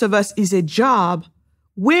for most of us is a job.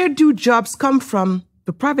 Where do jobs come from?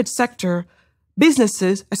 The private sector,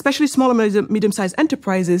 businesses, especially small and medium-sized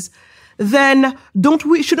enterprises. Then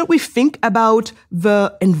shouldn't we think about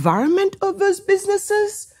the environment of those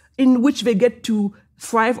businesses in which they get to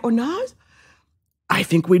thrive or not? I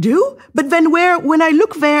think we do. But then when I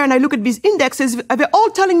look there and I look at these indexes, they're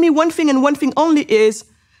all telling me one thing and one thing only is,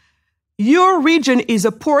 your region is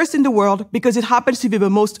the poorest in the world because it happens to be the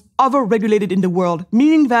most over-regulated in the world,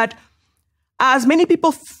 meaning that as many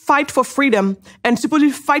people fight for freedom and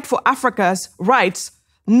supposedly fight for Africa's rights,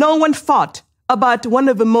 no one thought about one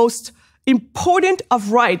of the most important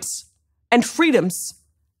of rights and freedoms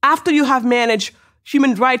after you have managed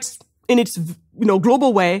human rights in its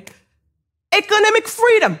global way, economic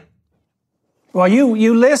freedom. Well,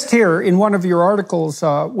 you list here in one of your articles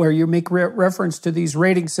where you make reference to these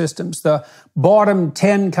rating systems, the bottom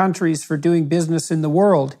 10 countries for doing business in the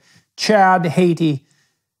world: Chad, Haiti,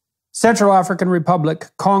 Central African Republic,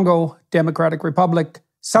 Congo Democratic Republic,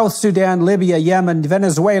 South Sudan, Libya, Yemen,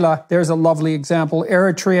 Venezuela. There's a lovely example.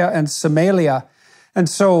 Eritrea and Somalia. And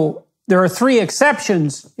so there are three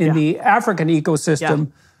exceptions in the African ecosystem.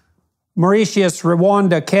 Yeah. Mauritius,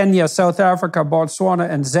 Rwanda, Kenya, South Africa, Botswana,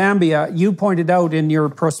 and Zambia. You pointed out in your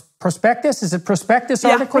prospectus, is it prospectus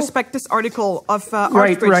article? Yeah, prospectus article of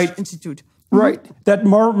Artbridge Institute. Right, that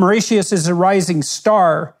Mauritius is a rising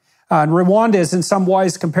star, and Rwanda is in some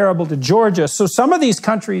ways comparable to Georgia. So some of these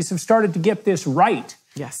countries have started to get this right.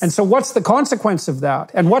 Yes. And so what's the consequence of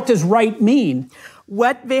that? And what does right mean?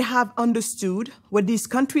 What they have understood, what these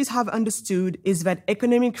countries have understood is that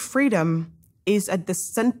economic freedom is at the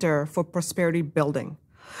center for prosperity building.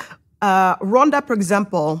 Rwanda, for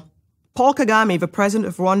example, Paul Kagame, the president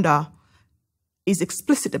of Rwanda, is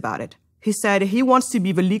explicit about it. He said he wants to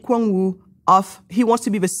be the Lee Kuan Yew he wants to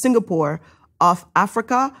be the Singapore of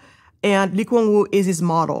Africa, and Lee Kuan Yew is his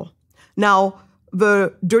model. Now,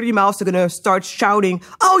 the dirty mouths are going to start shouting,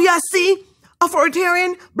 oh, yeah, see,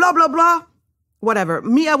 authoritarian, blah, blah, blah, whatever.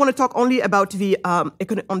 Me, I want to talk only about the on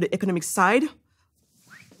the economic side.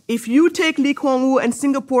 If you take Lee Kuan Yew and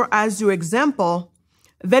Singapore as your example,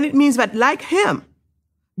 then it means that, like him,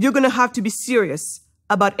 you're going to have to be serious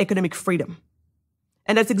about economic freedom.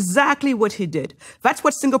 And that's exactly what he did. That's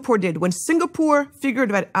what Singapore did. When Singapore figured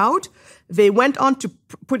that out, they went on to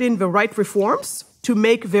put in the right reforms to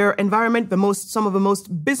make their environment some of the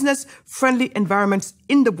most business-friendly environments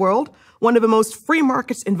in the world, one of the most free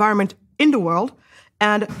markets environment in the world.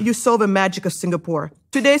 And you saw the magic of Singapore.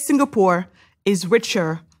 Today, Singapore is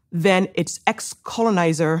richer than its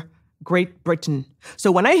ex-colonizer, Great Britain.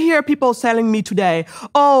 So when I hear people telling me today,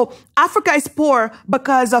 oh, Africa is poor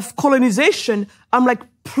because of colonization, I'm like,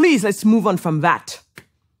 please, let's move on from that.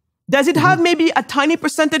 Does it have maybe a tiny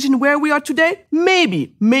percentage in where we are today?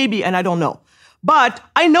 Maybe, and I don't know. But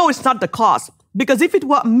I know it's not the cause. Because if it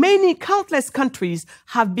were, many countless countries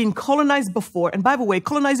have been colonized before. And by the way,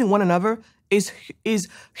 colonizing one another is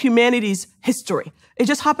humanity's history. It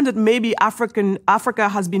just happened that maybe Africa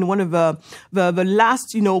has been one of the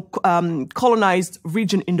last, colonized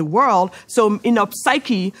region in the world. So in our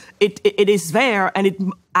psyche, it is there, and it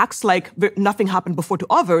acts like nothing happened before to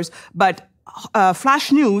others. But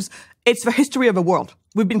flash news, it's the history of the world.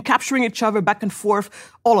 We've been capturing each other back and forth,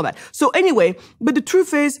 all of that. So anyway, but the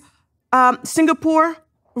truth is, Singapore,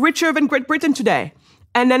 richer than Great Britain today.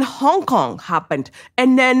 And then Hong Kong happened.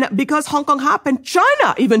 And then because Hong Kong happened,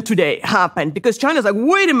 China even today happened. Because China's like,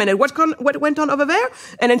 wait a minute, what went on over there?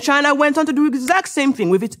 And then China went on to do the exact same thing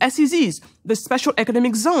with its SEZs, the special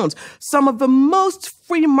economic zones, some of the most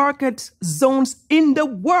free market zones in the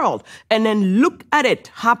world. And then look at it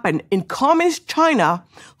happen in communist China,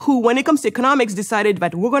 who, when it comes to economics, decided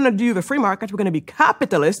that we're going to do the free market, we're going to be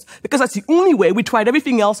capitalist, because that's the only way. We tried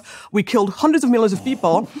everything else. We killed hundreds of millions of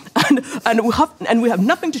people, and we have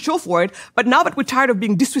nothing to show for it. But now that we're tired of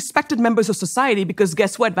being disrespected members of society, because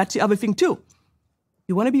guess what? That's the other thing too.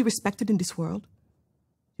 You want to be respected in this world?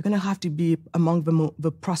 You're going to have to be among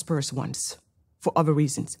the prosperous ones for other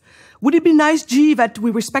reasons. Would it be nice, G, that we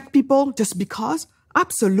respect people just because?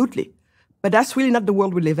 Absolutely. But that's really not the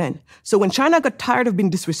world we live in. So when China got tired of being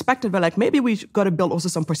disrespected, they're like, maybe we got to build also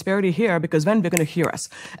some prosperity here, because then they're going to hear us.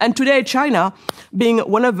 And today, China, being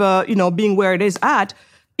one of the, being where it is at,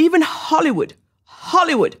 even Hollywood,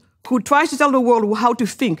 who tries to tell the world how to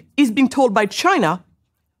think, is being told by China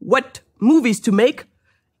what movies to make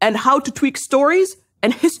and how to tweak stories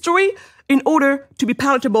and history in order to be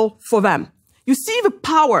palatable for them. You see the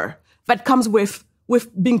power that comes with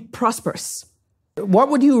being prosperous. What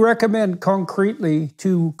would you recommend concretely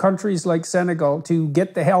to countries like Senegal to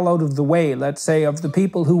get the hell out of the way, let's say, of the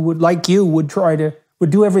people who would, like you, would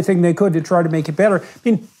do everything they could to try to make it better? I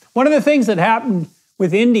mean, one of the things that happened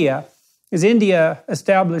with India is India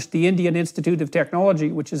established the Indian Institute of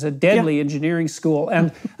Technology, which is a deadly engineering school.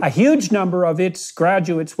 And a huge number of its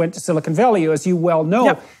graduates went to Silicon Valley, as you well know.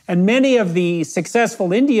 Yep. And many of the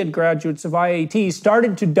successful Indian graduates of IIT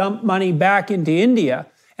started to dump money back into India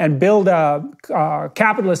and build a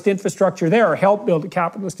capitalist infrastructure there, or help build a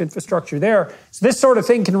capitalist infrastructure there. So this sort of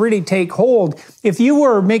thing can really take hold. If you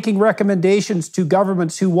were making recommendations to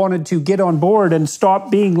governments who wanted to get on board and stop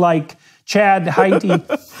being like Chad, Haiti,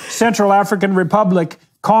 Central African Republic,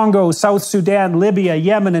 Congo, South Sudan, Libya,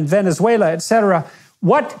 Yemen, and Venezuela, etc.,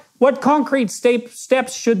 what concrete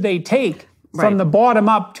steps should they take from the bottom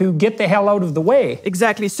up to get the hell out of the way?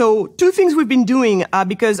 Exactly. So two things we've been doing,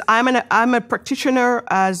 because I'm a practitioner,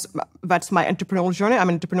 as that's my entrepreneurial journey. I'm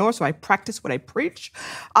an entrepreneur, so I practice what I preach.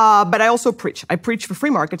 But I also preach. I preach for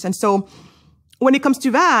free markets. And so when it comes to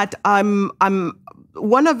that, I'm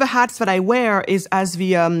one of the hats that I wear is as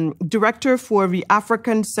the director for the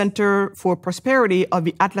African Center for Prosperity of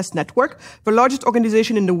the Atlas Network, the largest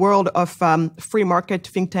organization in the world of free market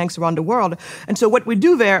think tanks around the world. And so what we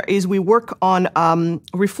do there is we work on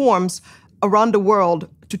reforms around the world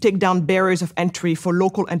to take down barriers of entry for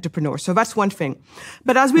local entrepreneurs. So that's one thing.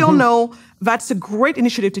 But as we all know, that's a great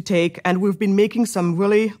initiative to take, and we've been making some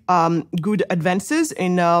really good advances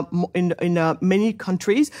in many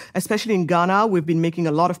countries, especially in Ghana. We've been making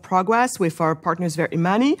a lot of progress with our partners there,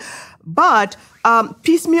 Imani. But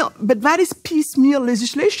that is piecemeal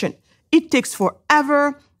legislation. It takes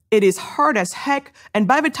forever. It is hard as heck. And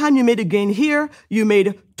by the time you made a gain here, you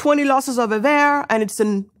made 20 losses over there, and it's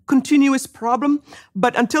an continuous problem.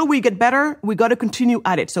 But until we get better, we got to continue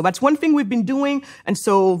at it. So that's one thing we've been doing. And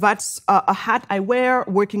so that's a hat I wear,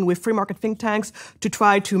 working with free market think tanks to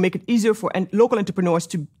try to make it easier for local entrepreneurs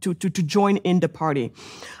to join in the party.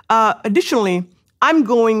 Additionally, I'm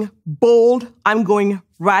going bold. I'm going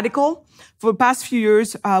radical. For the past few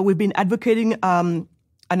years, we've been advocating an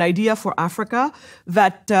idea for Africa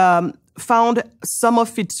that found some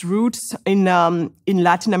of its roots in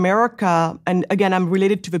Latin America. And again, I'm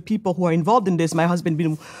related to the people who are involved in this. My husband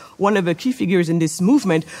being one of the key figures in this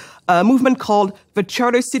movement, a movement called the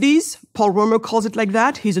Charter Cities. Paul Romer calls it like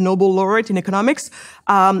that. He's a Nobel laureate in economics.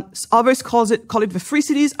 Others call it the Free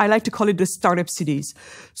Cities. I like to call it the Startup Cities.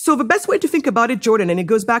 So the best way to think about it, Jordan, and it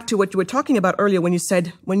goes back to what you were talking about earlier when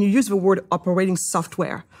you use the word operating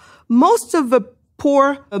software. Most of the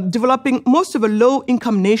most of the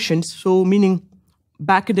low-income nations, so meaning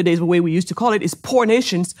back in the days, the way we used to call it is poor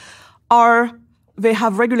nations, they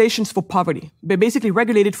have regulations for poverty. They're basically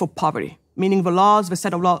regulated for poverty, meaning the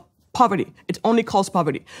set of law, poverty. It only calls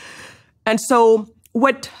poverty. And so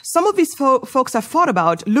what some of these folks have thought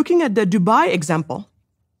about, looking at the Dubai example,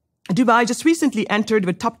 Dubai just recently entered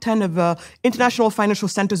the top 10 of international financial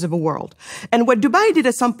centers of the world. And what Dubai did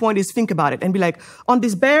at some point is think about it and be like, on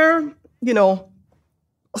this bare,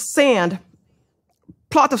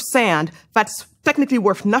 plot of sand that's technically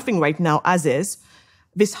worth nothing right now as is,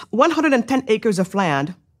 this 110 acres of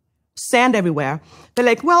land, sand everywhere. They're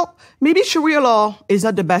like, well, maybe Sharia law is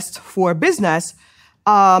not the best for business.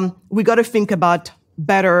 We got to think about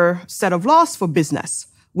better set of laws for business.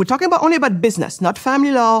 We're talking only about business, not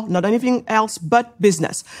family law, not anything else but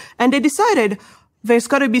business. And they decided there's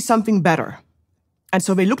got to be something better. And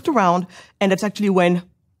so they looked around, and that's actually when,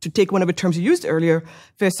 to take one of the terms you used earlier,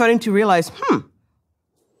 they're starting to realize,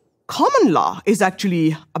 common law is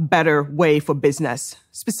actually a better way for business,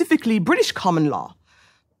 specifically British common law.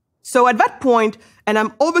 So at that point, and I'm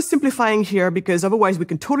oversimplifying here because otherwise we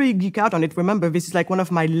can totally geek out on it. Remember, this is like one of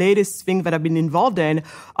my latest things that I've been involved in,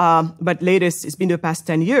 but latest, it's been the past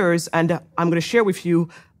 10 years, and I'm going to share with you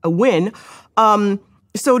a win.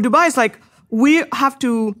 So Dubai is like, we have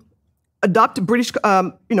to adopt British,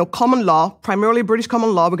 common law, primarily British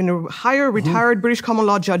common law. We're going to hire retired British common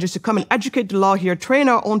law judges to come and educate the law here, train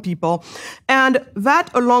our own people. And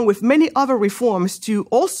that, along with many other reforms, to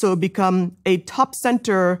also become a top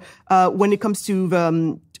center when it comes to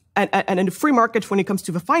the, and in the free market when it comes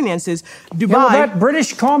to the finances. Dubai. That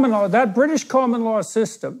British common law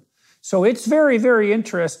system. So it's very, very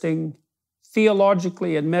interesting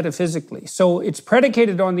theologically and metaphysically. So it's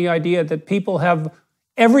predicated on the idea that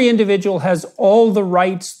every individual has all the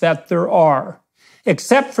rights that there are,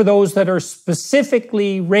 except for those that are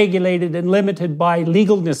specifically regulated and limited by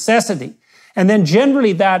legal necessity. And then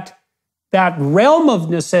generally that realm of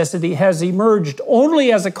necessity has emerged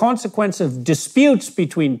only as a consequence of disputes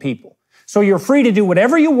between people. So you're free to do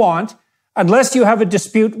whatever you want unless you have a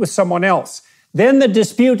dispute with someone else. Then the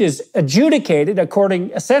dispute is adjudicated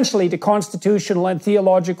according essentially to constitutional and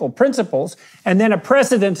theological principles, and then a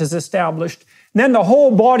precedent is established. Then the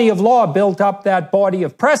whole body of law built up that body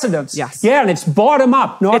of precedents. Yes. Yeah, and it's bottom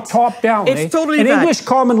up, not top down. It's totally and that. English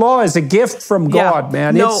common law is a gift from God,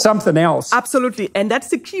 man. No, it's something else. Absolutely. And that's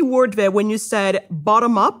the key word there when you said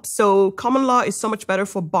bottom up. So common law is so much better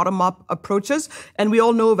for bottom up approaches. And we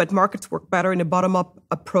all know that markets work better in a bottom up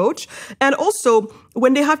approach. And also,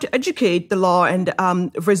 when they have to educate the law and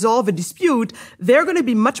resolve a dispute, they're going to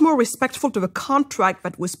be much more respectful to the contract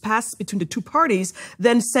that was passed between the two parties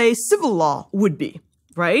than, say, civil law would be,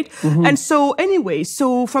 right? Mm-hmm. And so anyway,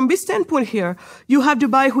 so from this standpoint here, you have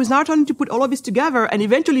Dubai who is now trying to put all of this together, and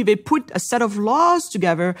eventually they put a set of laws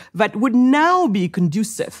together that would now be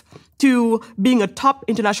conducive to being a top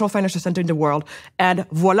international financial center in the world. And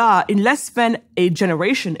voila, in less than a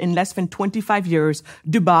generation, in less than 25 years,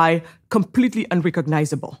 Dubai completely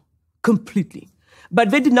unrecognizable. Completely.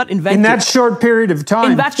 But they did not invent it. In that short period of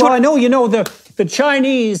time. In that short... Well, I know, the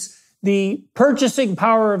Chinese, the purchasing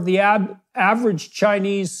power of the average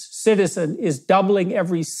Chinese citizen is doubling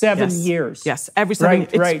every 7 years. Yes, every 7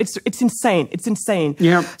 years. Right. It's insane. It's insane.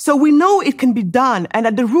 Yeah. So we know it can be done. And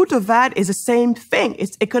at the root of that is the same thing.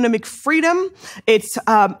 It's economic freedom. It's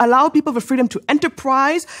allow people the freedom to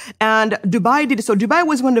enterprise. And Dubai did it. So Dubai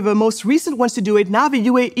was one of the most recent ones to do it. Now the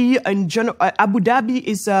UAE and Abu Dhabi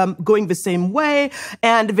is going the same way.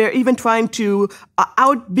 And they're even trying to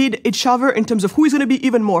outbid each other in terms of who is going to be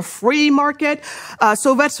even more free market.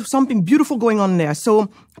 So that's something beautiful going on there. So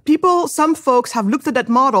some folks have looked at that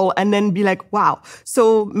model and then be like, wow.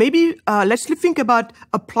 So maybe let's think about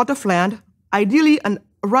a plot of land, ideally a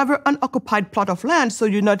rather unoccupied plot of land, so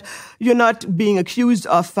you're not being accused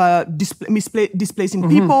of displacing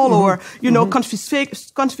people or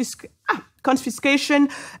confiscation,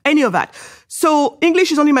 any of that. So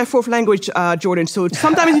English is only my fourth language, Jordan. So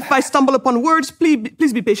sometimes if I stumble upon words,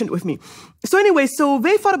 please be patient with me. So anyway, so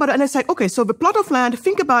they thought about it and I said, okay, so the plot of land,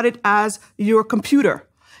 think about it as your computer.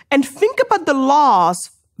 And think about the laws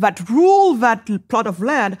that rule that plot of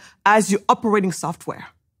land as your operating software.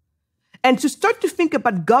 And to start to think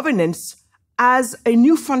about governance as a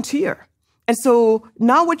new frontier. And so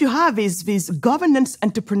now what you have is these governance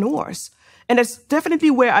entrepreneurs. And that's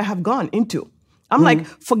definitely where I have gone into. I'm like,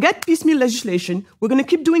 forget piecemeal legislation. We're going to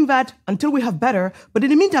keep doing that until we have better. But in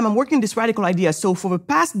the meantime, I'm working this radical idea. So for the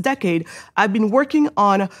past decade, I've been working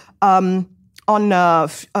on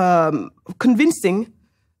convincing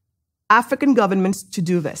African governments to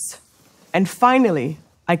do this. And finally,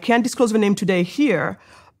 I can't disclose the name today here,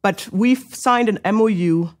 but we've signed an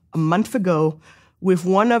MOU a month ago with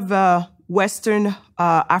one of the Western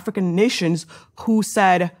African nations who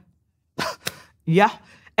said, yeah.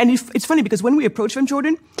 And it's funny because when we approach them,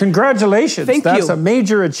 Jordan. Congratulations. That's a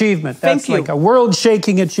major achievement. That's like a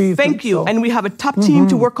world-shaking achievement. Thank you. So. And we have a top team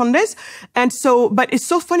to work on this. And so, but it's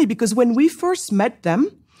so funny because when we first met them,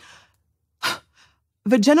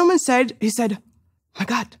 the gentleman said, my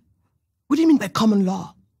God, what do you mean by common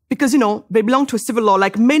law? Because, they belong to a civil law,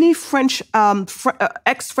 like many French,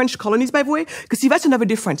 ex-French colonies, by the way. Because see, that's another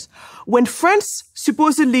difference. When France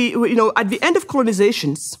supposedly, at the end of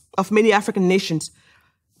colonizations of many African nations,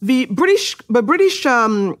 the British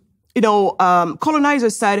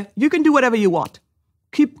colonizers said, you can do whatever you want.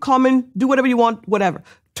 Keep common, do whatever you want, whatever.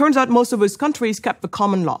 Turns out most of those countries kept the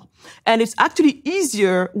common law. And it's actually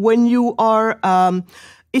easier when you are,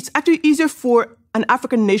 it's actually easier for an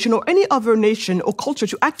African nation or any other nation or culture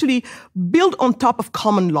to actually build on top of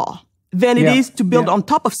common law than it is to build on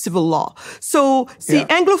top of civil law. So, see,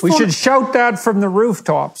 Anglophone... We should shout that from the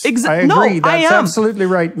rooftops. I agree. No, That's absolutely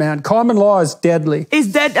right, man. Common law is deadly. It's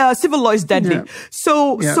dead. Civil law is deadly. Yeah.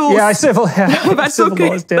 Civil That's civil okay.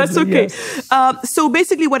 law is deadly. That's okay. Yes. So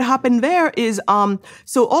basically what happened there is,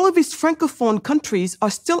 so all of these Francophone countries are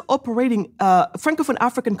still operating, Francophone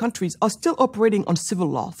African countries are still operating on civil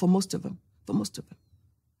law for most of them.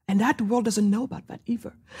 And that world doesn't know about that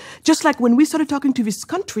either. Just like when we started talking to this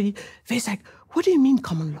country, they said, what do you mean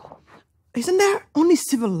common law? Isn't there only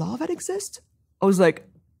civil law that exists? I was like,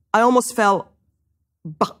 I almost fell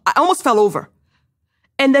over.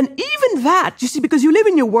 And then even that, you see, because you live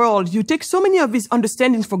in your world, you take so many of these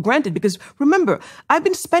understandings for granted. Because remember, I've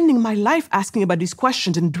been spending my life asking about these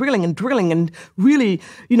questions and drilling and really,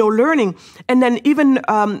 learning. And then even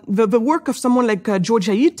the work of someone like George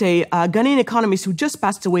Aite, a Ghanaian economist who just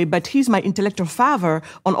passed away, but he's my intellectual father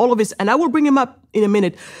on all of this. And I will bring him up in a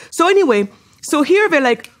minute. So anyway, so here they're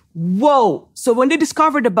like, whoa. So when they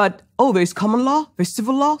discovered about, there's common law, there's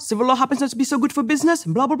civil law happens not to be so good for business,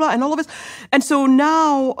 and blah, blah, blah, and all of this. And so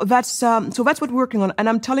now that's what we're working on. And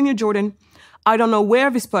I'm telling you, Jordan, I don't know where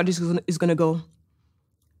this project is going to go.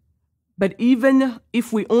 But even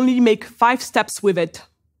if we only make 5 steps with it,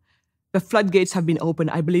 the floodgates have been opened.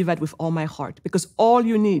 I believe that with all my heart. Because all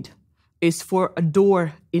you need is for a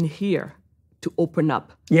door in here to open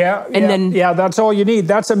up. Then that's all you need.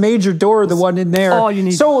 That's a major door, the one in there. All you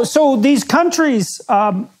need. So these countries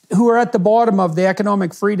who are at the bottom of the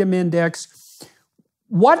Economic Freedom Index,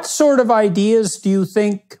 what sort of ideas do you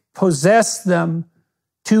think possess them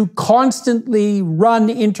to constantly run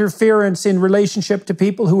interference in relationship to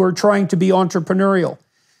people who are trying to be entrepreneurial?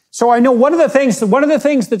 So I know one of the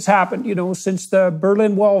things that's happened, since the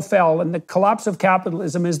Berlin Wall fell and the collapse of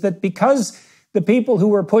capitalism is that because the people who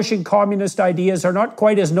were pushing communist ideas are not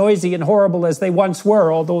quite as noisy and horrible as they once were,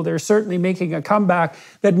 although they're certainly making a comeback,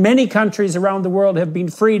 that many countries around the world have been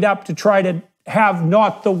freed up to try to have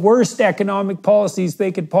not the worst economic policies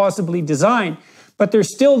they could possibly design. But there's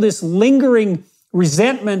still this lingering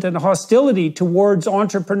resentment and hostility towards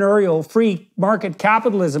entrepreneurial free market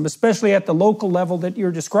capitalism, especially at the local level that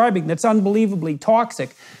you're describing, that's unbelievably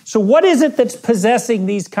toxic. So what is it that's possessing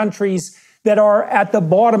these countries that are at the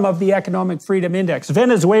bottom of the economic freedom index?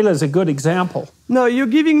 Venezuela is a good example. No, you're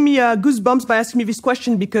giving me goosebumps by asking me this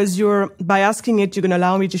question, because by asking it, you're going to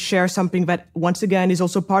allow me to share something that, once again, is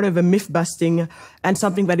also part of a myth busting and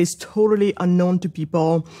something that is totally unknown to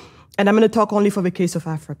people. And I'm going to talk only for the case of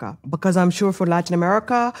Africa, because I'm sure for Latin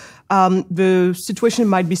America, the situation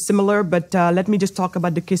might be similar. But let me just talk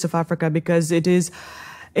about the case of Africa, because it is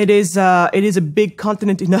a big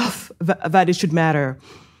continent enough that it should matter.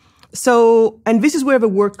 So, and this is where the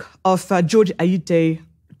work of George Ayittey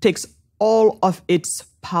takes all of its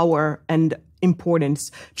power and importance.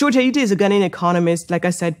 George Ayittey is a Ghanaian economist, like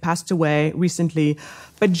I said, passed away recently.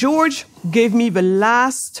 But George gave me the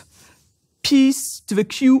last piece to the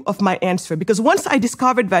queue of my answer, because once I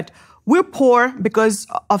discovered that we're poor because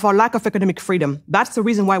of our lack of economic freedom, that's the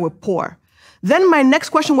reason why we're poor. Then my next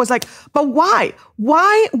question was like, but why?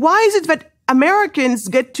 Why is it that Americans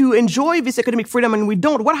get to enjoy this economic freedom and we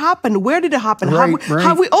don't? What happened? Where did it happen?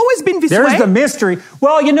 Have we always been this way? There's the mystery.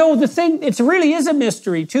 Well, you know, the thing, it really is a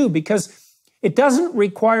mystery too, because it doesn't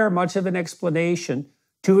require much of an explanation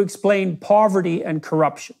to explain poverty and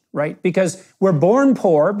corruption, right? Because we're born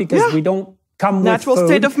poor, because we don't come with natural food,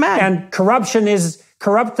 state of man. And corruption is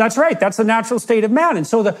corrupt. That's right. That's the natural state of man. And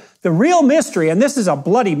so the real mystery, and this is a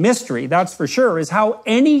bloody mystery, that's for sure, is how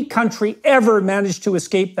any country ever managed to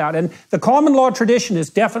escape that. And the common law tradition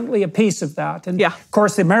is definitely a piece of that. And of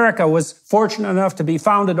course, America was fortunate enough to be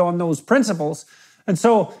founded on those principles. And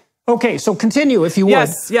so, okay, so continue if you would.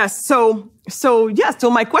 Yes. So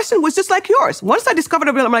my question was just like yours. Once I discovered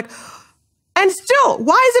it, I'm like, and still,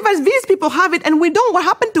 why is it that these people have it and we don't? What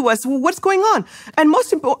happened to us? What's going on? And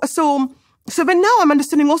most important, so then now I'm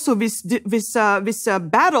understanding also this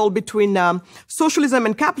battle between socialism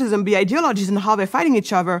and capitalism, the ideologies and how they're fighting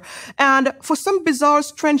each other. And for some bizarre,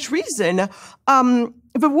 strange reason,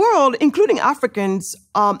 the world, including Africans,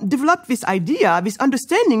 developed this idea, this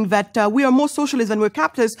understanding that we are more socialist than we're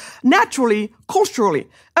capitalist, naturally, culturally.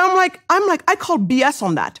 And I'm like, I call BS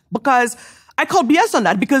on that,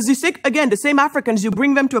 because you say, again, the same Africans, you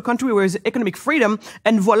bring them to a country where there's economic freedom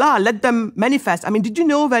and voila, let them manifest. I mean, did you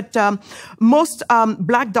know that most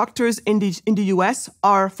black doctors in the US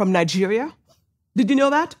are from Nigeria? Did you know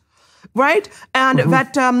that? Right? And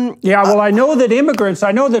that... I know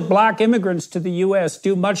that black immigrants to the US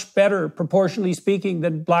do much better, proportionally speaking,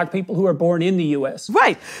 than black people who are born in the US.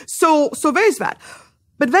 Right. So there's that.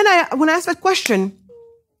 But then when I asked that question,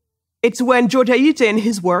 it's when George Ayittey in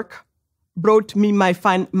his work brought me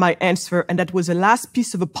my answer, and that was the last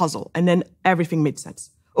piece of a puzzle, and then everything made sense.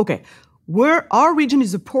 Okay, our region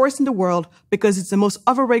is the poorest in the world because it's the most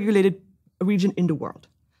overregulated region in the world.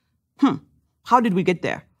 How did we get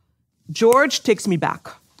there? George takes me back.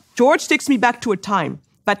 George takes me back to a time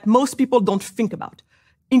that most people don't think about,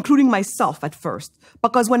 including myself at first.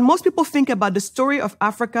 Because when most people think about the story of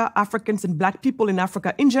Africa, Africans, and black people in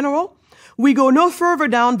Africa in general, we go no further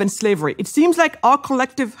down than slavery. It seems like our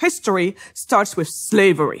collective history starts with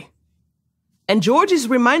slavery. And George is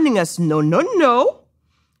reminding us, no.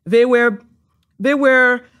 They were,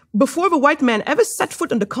 before the white man ever set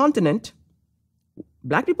foot on the continent,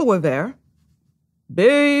 black people were there.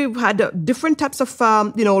 They had different types of,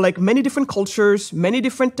 like many different cultures, many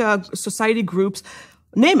different society groups,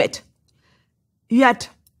 name it. Yet,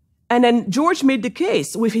 and then George made the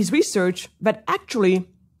case with his research that actually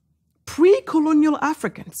pre-colonial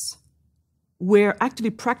Africans were actually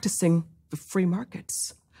practicing the free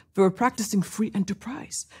markets. They were practicing free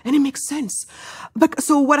enterprise. And it makes sense. But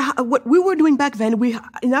so what we were doing back then,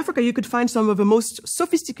 in Africa, you could find some of the most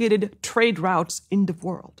sophisticated trade routes in the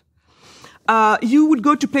world. You would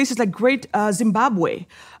go to places like Great Zimbabwe,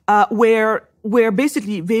 where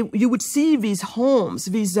basically you would see these homes,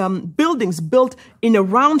 these buildings built in a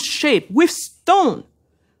round shape with stone.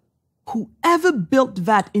 Whoever built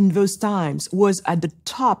that in those times was at the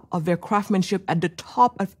top of their craftsmanship, at the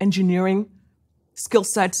top of engineering skill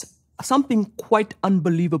sets, something quite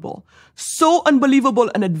unbelievable. So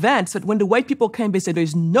unbelievable and advanced that when the white people came, they said,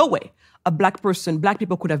 there's no way black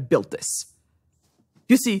people could have built this.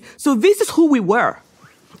 You see, so this is who we were.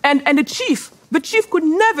 And the chief could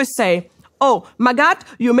never say, oh, Magat,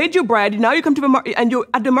 you made your bread, now you come to the market, and you're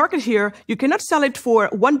at the market here, you cannot sell it for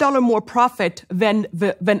 $1 more profit than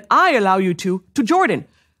I allow you to Jordan.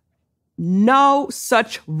 No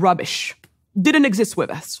such rubbish. Didn't exist with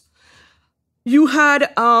us. You had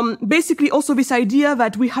basically also this idea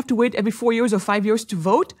that we have to wait every 4 years or 5 years to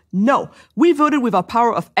vote. No, we voted with our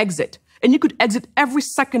power of exit. and you could exit every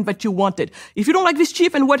second that you wanted. If you don't like this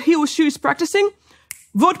chief and what he or she is practicing,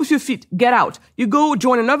 vote with your feet. Get out. You go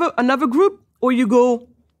join another group, or you go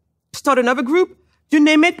start another group. You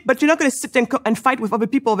name it, but you're not going to sit and fight with other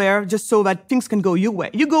people there just so that things can go your way.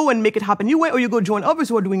 You go and make it happen your way, or you go join others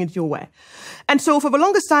who are doing it your way. And so for the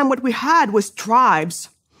longest time, what we had was tribes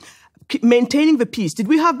maintaining the peace. Did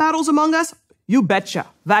we have battles among us? You betcha.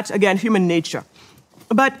 That's, again, human nature.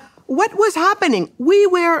 But what was happening? We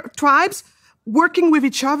were tribes working with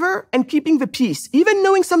each other and keeping the peace, even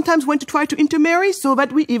knowing sometimes when to try to intermarry so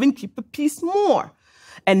that we even keep the peace more.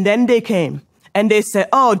 And then they came and they said,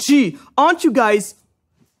 oh, gee, aren't you guys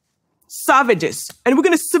savages? And we're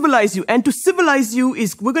going to civilize you. And to civilize you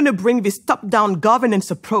is we're going to bring this top-down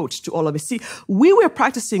governance approach to all of it. See, we were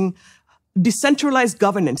practicing decentralized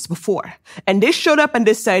governance before. And they showed up and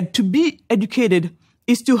they said, to be educated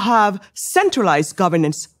is to have centralized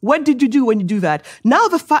governance. What did you do when you do that? Now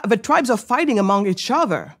the tribes are fighting among each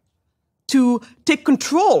other to take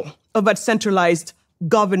control of that centralized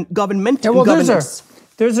governmental governance.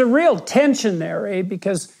 There's a real tension there,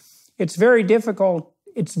 because it's very difficult.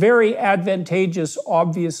 It's very advantageous,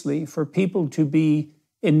 obviously, for people to be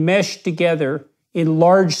enmeshed together in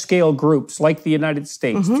large-scale groups like the United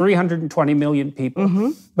States, 320 million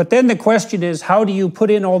people. But then the question is, how do you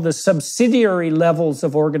put in all the subsidiary levels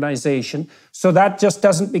of organization so that just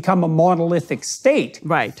doesn't become a monolithic state?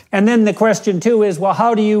 Right. And then the question, too, is, well,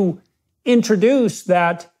 how do you introduce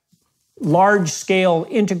that large-scale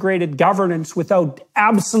integrated governance without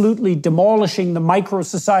absolutely demolishing the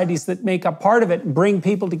micro-societies that make up part of it and bring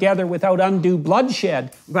people together without undue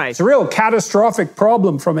bloodshed? Right. It's a real catastrophic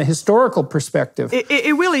problem from a historical perspective.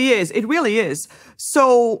 It really is. It really is.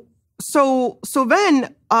 So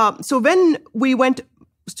then we went,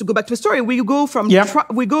 to go back to the story, we go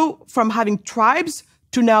from having tribes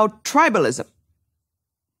to now tribalism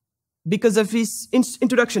because of this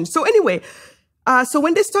introduction. So anyway, so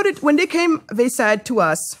when they came, they said to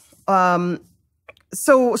us,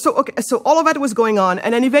 so all of that was going on.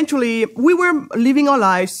 And then eventually we were living our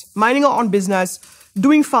lives, minding our own business,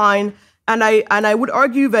 doing fine. And I would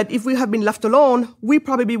argue that if we had been left alone, we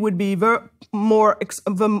probably would be the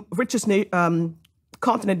richest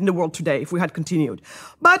continent in the world today if we had continued.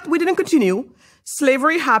 But we didn't continue.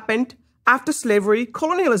 Slavery happened. After slavery,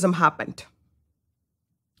 colonialism happened.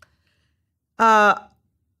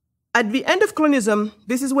 At the end of colonialism,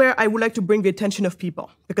 this is where I would like to bring the attention of people,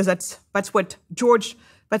 because that's what George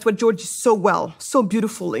is so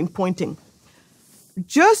beautiful in pointing.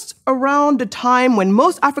 Just around the time when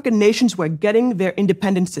most African nations were getting their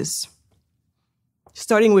independences,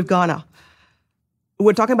 starting with Ghana,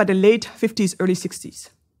 we're talking about the late 50s, early 60s.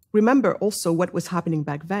 Remember also what was happening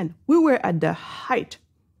back then. We were at the height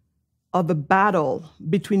of a battle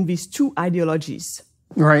between these two ideologies.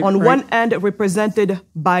 Right, on one end, represented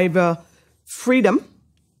by the freedom,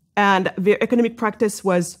 and their economic practice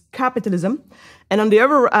was capitalism. And on the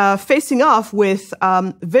other, facing off with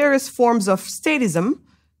various forms of statism,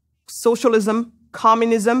 socialism,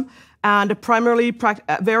 communism, and primarily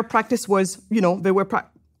their practice was, they were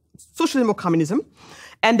socialism or communism.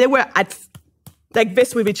 And they were at like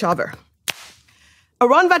this with each other.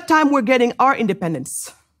 Around that time, we're getting our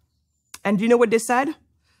independence. And do you know what they said?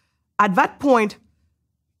 At that point,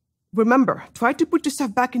 remember, try to put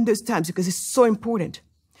yourself back in those times because it's so important.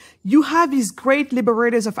 You have these great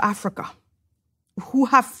liberators of Africa who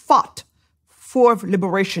have fought for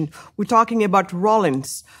liberation. We're talking about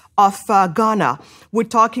Rawlins of Ghana. We're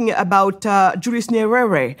talking about Julius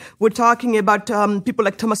Nyerere. We're talking about people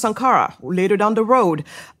like Thomas Sankara later down the road.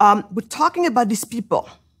 We're talking about these people,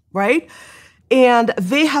 right? And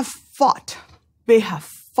they have fought. They have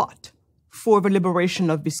fought for the liberation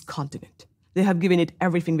of this continent. They have given it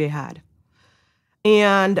everything they had.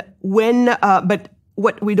 And but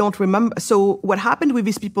what we don't remember, so what happened with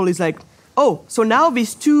these people is like, oh, so now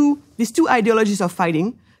these two ideologies are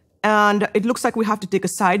fighting, and it looks like we have to take a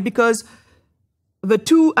side because the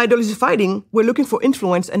two ideologies fighting, we're looking for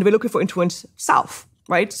influence, and we're looking for influence south,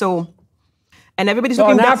 right? So, and everybody's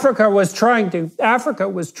looking down. Africa was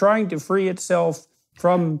trying to free itself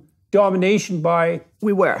from domination by,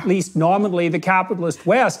 at least nominally, the capitalist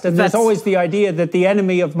West. And there's always the idea that the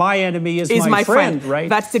enemy of my enemy is my friend, right?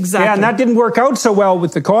 That's exactly. Yeah, and that didn't work out so well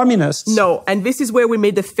with the communists. No, and this is where we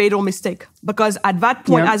made the fatal mistake. Because at that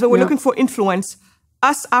point, as we were looking for influence,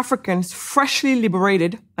 us Africans, freshly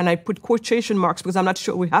liberated, and I put quotation marks because I'm not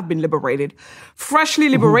sure we have been liberated, freshly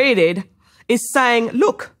liberated is saying,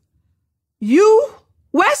 look, you,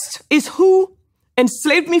 West, is who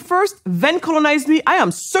enslaved me first, then colonized me. I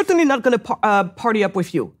am certainly not going to party up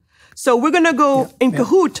with you. So we're going to go in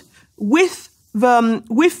cahoot with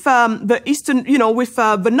the Eastern, with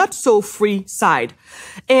the not so free side.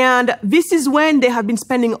 And this is when they have been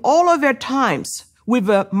spending all of their times with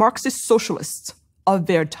the Marxist socialists of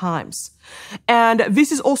their times. And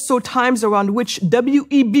this is also times around which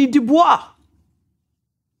W.E.B. Du Bois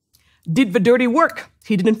did the dirty work.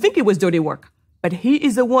 He didn't think it was dirty work, but he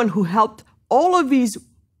is the one who helped all of these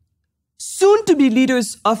soon-to-be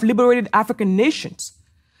leaders of liberated African nations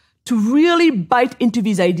to really bite into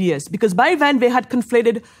these ideas, because by then they had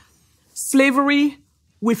conflated slavery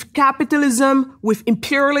with capitalism, with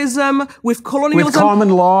imperialism, with colonialism. With common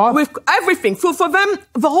law. With everything. So for them,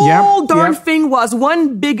 the whole darn thing was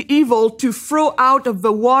one big evil to throw out of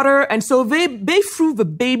the water. And so they threw the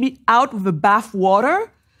baby out with the bath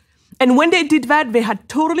water. And when they did that, they had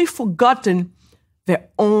totally forgotten their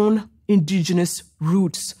own indigenous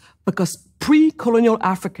roots, because pre-colonial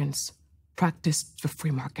Africans practiced the free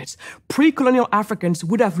markets. Pre-colonial Africans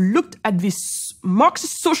would have looked at these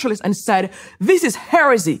Marxist socialists and said, this is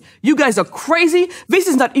heresy. You guys are crazy. This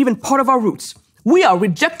is not even part of our roots. We are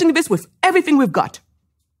rejecting this with everything we've got.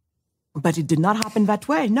 But it did not happen that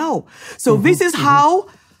way, no. So this is how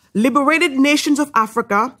liberated nations of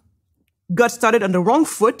Africa got started on the wrong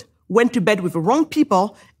foot, went to bed with the wrong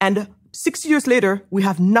people, and 60 years later, we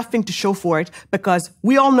have nothing to show for it, because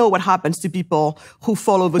we all know what happens to people who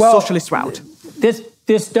follow the socialist route.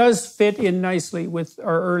 This does fit in nicely with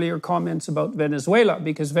our earlier comments about Venezuela,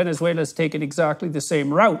 because Venezuela has taken exactly the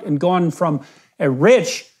same route and gone from a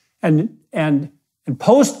rich and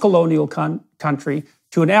post-colonial country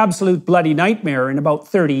to an absolute bloody nightmare in about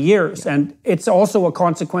 30 years. Yeah. And it's also a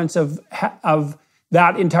consequence of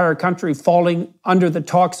that entire country falling under the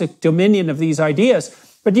toxic dominion of these ideas.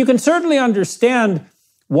 But you can certainly understand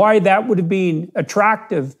why that would have been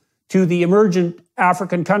attractive to the emergent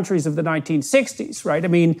African countries of the 1960s, right? I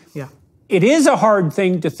mean, It is a hard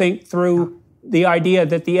thing to think through the idea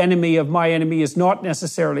that the enemy of my enemy is not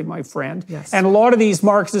necessarily my friend. Yes. And a lot of these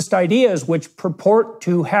Marxist ideas, which purport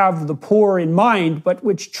to have the poor in mind, but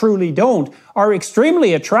which truly don't, are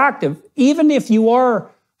extremely attractive, even if you are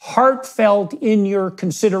heartfelt in your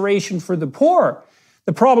consideration for the poor.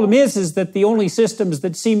 The problem is that the only systems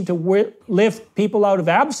that seem to lift people out of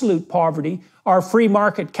absolute poverty are free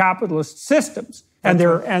market capitalist systems, and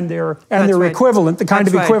they're equivalent, the kind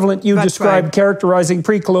of equivalent you described characterizing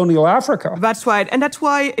pre-colonial Africa. That's right, and that's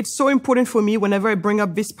why it's so important for me whenever I bring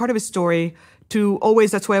up this part of the story to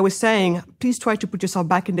always. That's why I was saying, please try to put yourself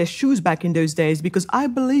back in their shoes back in those days, because I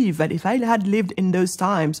believe that if I had lived in those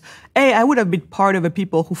times, I would have been part of the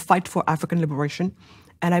people who fight for African liberation.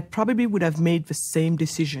 And I probably would have made the same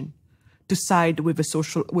decision to side with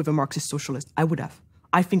a Marxist socialist. I would have.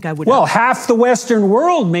 I think I would have. Well, half the Western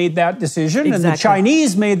world made that decision, and the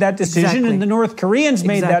Chinese made that decision, and the North Koreans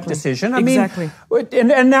made that decision. I mean,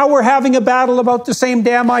 and now we're having a battle about the same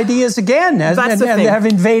damn ideas again, and have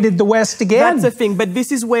invaded the West again. That's the thing. But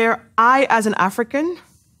this is where I, as an African,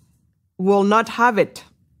 will not have it.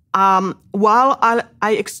 While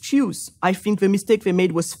I excuse, I think the mistake they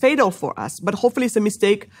made was fatal for us, but hopefully it's a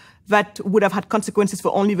mistake that would have had consequences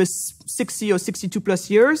for only the 60 or 62 plus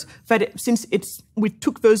years, since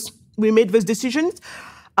we made those decisions.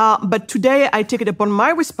 But today I take it upon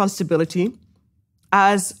my responsibility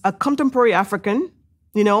as a contemporary African,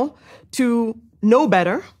 to know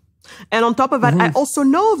better. And on top of that, I also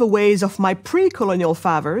know the ways of my pre-colonial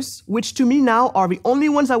fathers, which to me now are the only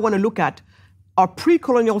ones I want to look at. Our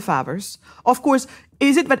pre-colonial fathers. Of course,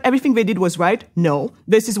 is it that everything they did was right? No.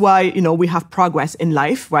 This is why, we have progress in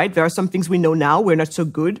life, right? There are some things we know now, we're not so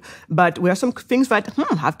good, but there are some things that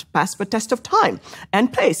have to pass the test of time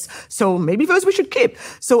and place. So maybe those we should keep.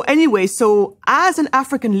 So anyway, as an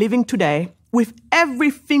African living today, with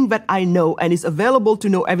everything that I know and is available to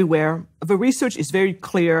know everywhere, the research is very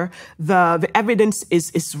clear, the evidence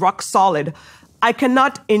is rock solid. I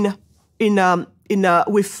cannot in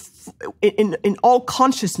all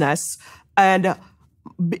consciousness and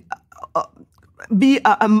be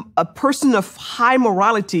a person of high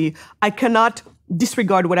morality, I cannot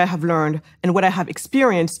disregard what I have learned and what I have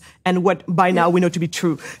experienced and what by now we know to be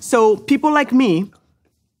true. So people like me,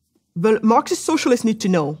 the Marxist socialists need to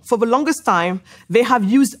know, for the longest time, they have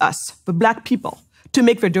used us, the black people, to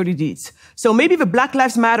make their dirty deeds. So maybe the Black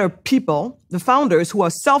Lives Matter people, the founders who are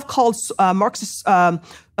self-called Marxist,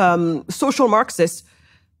 social Marxists,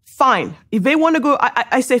 fine. If they want to go,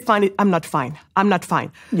 I say fine. I'm not fine.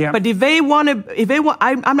 Yeah. But if they want,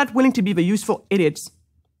 I'm not willing to be the useful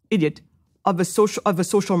idiot of the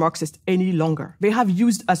social Marxist any longer. They have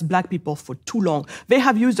used us black people for too long. They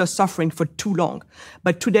have used our suffering for too long.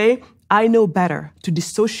 But today, I know better to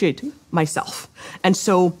dissociate myself. And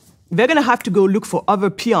so they're going to have to go look for other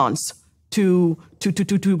peons to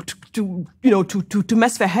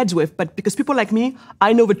mess their heads with, but because people like me,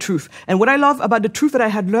 I know the truth. And what I love about the truth that I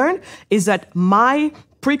had learned is that my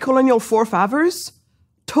pre-colonial forefathers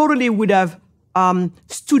totally would have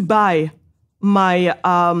stood by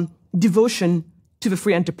my devotion to the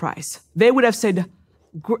free enterprise. They would have said,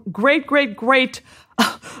 great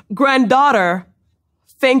granddaughter,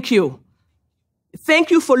 thank you.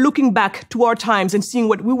 Thank you for looking back to our times and seeing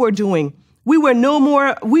what we were doing. We were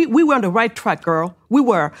we were on the right track, girl. We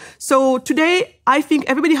were. So today, I think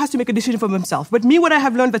everybody has to make a decision for themselves. But me, what I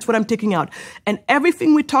have learned, that's what I'm taking out. And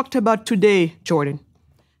everything we talked about today, Jordan,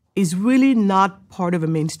 is really not part of the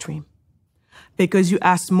mainstream. Because you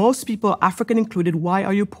ask most people, African included, why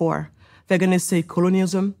are you poor? They're going to say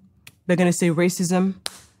colonialism. They're going to say racism.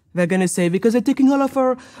 They're going to say because they're taking all of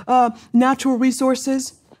our natural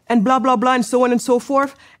resources and blah, blah, blah, and so on and so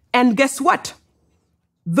forth. And guess what?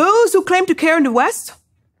 Those who claim to care in the West,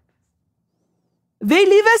 they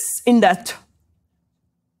leave us in that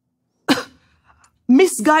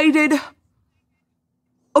misguided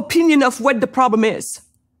opinion of what the problem is.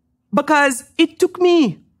 Because it took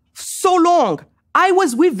me so long. I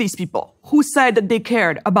was with these people who said that they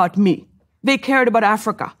cared about me. They cared about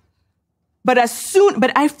Africa. But I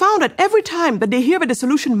found that every time that they hear that the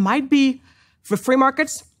solution might be the free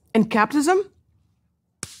markets and capitalism,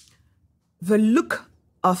 the look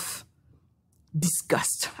of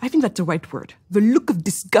disgust, I think that's the right word, the look of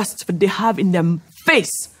disgust that they have in their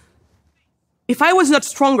face. If I was not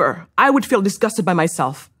stronger, I would feel disgusted by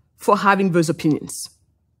myself for having those opinions.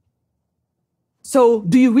 So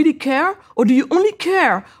do you really care? Or do you only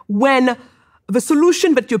care when the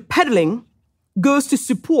solution that you're peddling goes to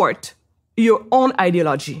support your own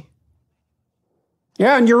ideology?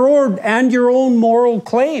 Yeah, and your own moral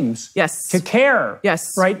claims. Yes. To care.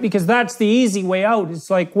 Yes. Right? Because that's the easy way out. It's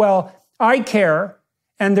like, well, I care,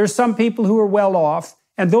 and there's some people who are well off,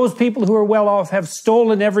 and those people who are well off have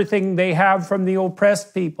stolen everything they have from the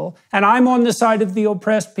oppressed people, and I'm on the side of the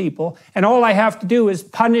oppressed people, and all I have to do is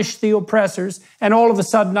punish the oppressors, and all of a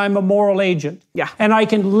sudden I'm a moral agent. Yeah. And I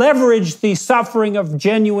can leverage the suffering of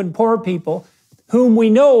genuine poor people whom we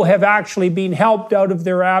know have actually been helped out of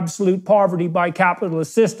their absolute poverty by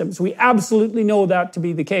capitalist systems. We absolutely know that to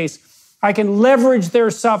be the case. I can leverage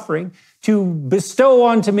their suffering to bestow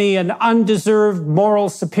onto me an undeserved moral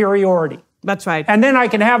superiority. That's right. And then I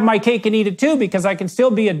can have my cake and eat it too, because I can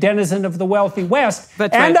still be a denizen of the wealthy West.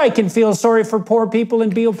 That's and right. I can feel sorry for poor people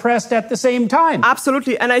and be oppressed at the same time.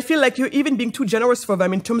 Absolutely. And I feel like you're even being too generous for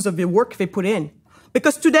them in terms of the work they put in.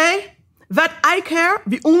 Because today, that I care,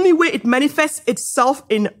 the only way it manifests itself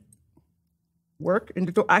in work,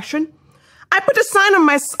 into action, I put a sign on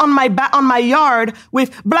my yard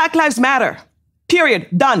with Black Lives Matter. Period.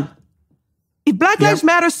 Done. If Black Lives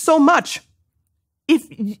Matter so much, if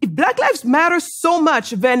Black Lives matter so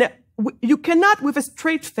much, then you cannot, with a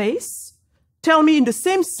straight face, tell me in the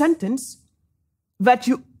same sentence that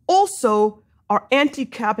you also are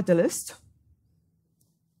anti-capitalist.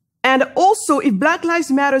 And also, if Black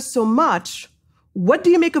Lives matter so much, what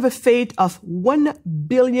do you make of the fate of 1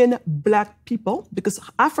 billion Black people? Because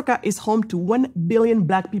Africa is home to 1 billion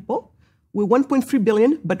Black people. We're 1.3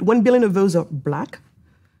 billion, but 1 billion of those are Black.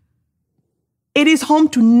 It is home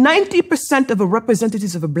to 90% of the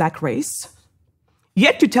representatives of a Black race.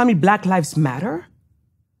 Yet you tell me Black Lives matter,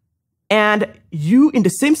 and you, in the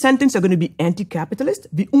same sentence, are going to be anti-capitalist.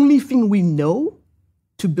 The only thing we know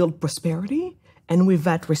to build prosperity, and with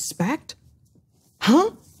that respect,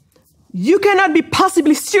 you cannot be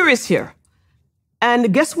possibly serious here.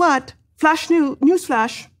 And guess what?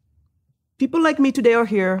 Newsflash. People like me today are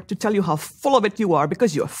here to tell you how full of it you are,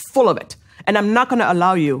 because you're full of it. And I'm not going to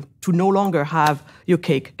allow you to no longer have your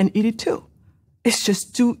cake and eat it too. It's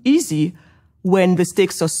just too easy when the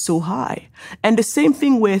stakes are so high. And the same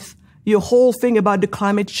thing with your whole thing about the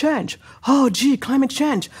climate change. Oh, gee, climate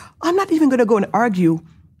change. I'm not even going to go and argue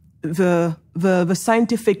the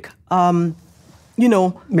scientific,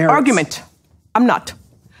 argument. I'm not.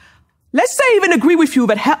 Let's say I even agree with you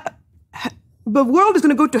that the world is going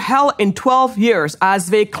to go to hell in 12 years, as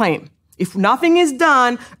they claim. If nothing is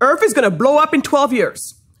done, Earth is going to blow up in 12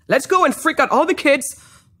 years. Let's go and freak out all the kids,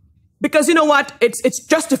 because you know what? It's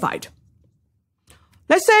justified.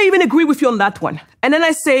 Let's say I even agree with you on that one. And then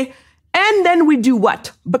I say, and then we do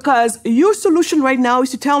what? Because your solution right now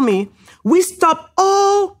is to tell me we stop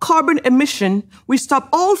all carbon emission, we stop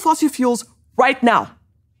all fossil fuels right now.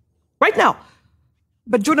 Right now.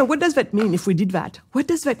 But Jordan, what does that mean if we did that? What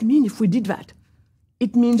does that mean if we did that?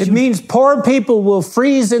 It means poor people will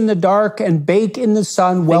freeze in the dark and bake in the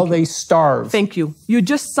sun while they starve. Thank you. You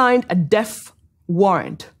just signed a death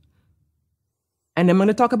warrant and I'm going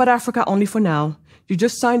to talk about Africa only for now. You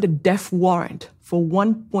just signed a death warrant for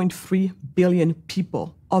 1.3 billion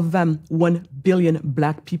people, of them 1 billion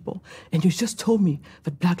black people. And you just told me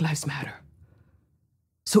that Black Lives Matter.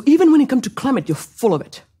 So even when it comes to climate, you're full of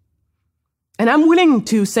it. And I'm willing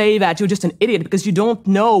to say that you're just an idiot because you don't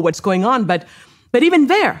know what's going on, but even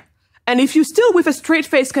there. And if you still with a straight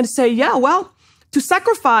face can say, yeah, well, to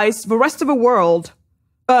sacrifice the rest of the world,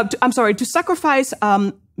 to sacrifice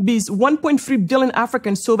these 1.3 billion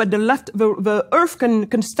Africans so that the earth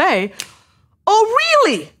can stay. Oh,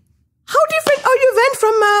 really? How different are you then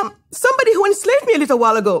from somebody who enslaved me a little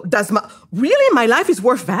while ago? Really, my life is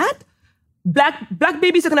worth that? Black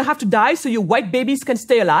babies are going to have to die so your white babies can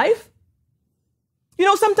stay alive? You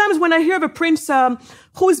know, sometimes when I hear the prince,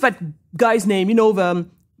 who is that guy's name? You know, the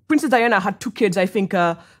Princess Diana had 2 kids, I think.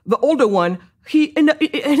 The older one,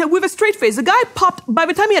 with a straight face, the guy by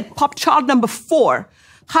the time he had popped child number 4,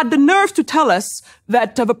 had the nerve to tell us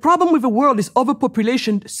that the problem with the world is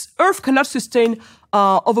overpopulation. Earth cannot sustain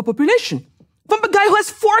overpopulation. From a guy who has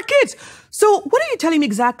 4 kids. So what are you telling me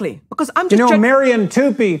exactly? Because I'm just... You know, Marian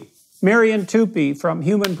Tupy from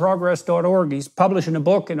humanprogress.org, he's publishing a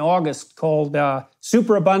book in August called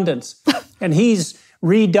Superabundance. And he's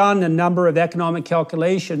redone a number of economic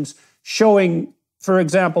calculations showing, for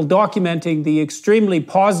example, documenting the extremely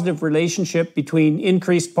positive relationship between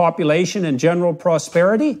increased population and general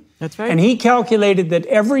prosperity. That's right. And he calculated that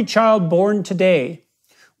every child born today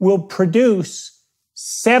will produce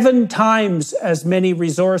 7 times as many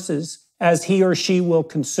resources as he or she will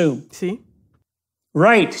consume. See?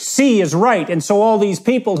 Right. C is right. And so all these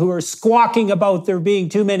people who are squawking about there being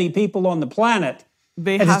too many people on the planet,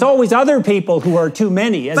 it's always other people who are too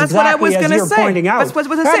many, as exactly as you're pointing out. That's what I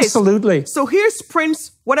was going to say. Absolutely. So here's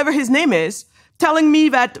Prince, whatever his name is, telling me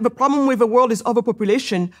that the problem with the world is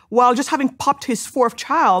overpopulation while just having popped his 4th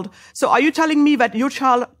child. So are you telling me that your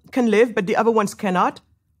child can live, but the other ones cannot?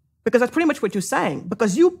 Because that's pretty much what you're saying,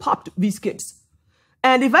 because you popped these kids.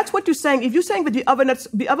 And if that's what you're saying, if you're saying that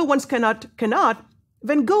the other ones cannot,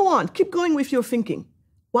 then go on. Keep going with your thinking.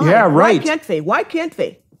 Why? Yeah, right. Why can't they? Why can't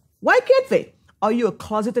they? Why can't they? Are you a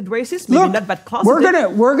closeted racist? Maybe Look, not that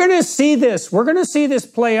closeted. We're gonna see this. We're gonna see this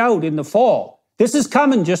play out in the fall. This is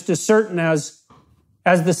coming just as certain as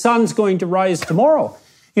the sun's going to rise tomorrow.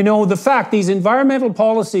 You know, the fact these environmental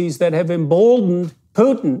policies that have emboldened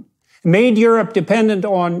Putin, made Europe dependent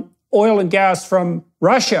on oil and gas from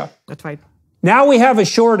Russia. That's right. Now we have a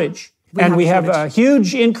shortage. We have a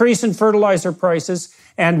huge increase in fertilizer prices,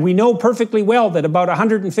 and we know perfectly well that about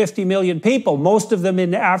 150 million people, most of them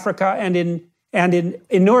in Africa and in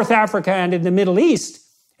North Africa and in the Middle East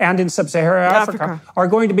and in sub-Saharan Africa, are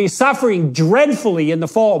going to be suffering dreadfully in the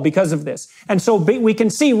fall because of this. And so we can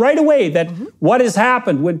see right away that what has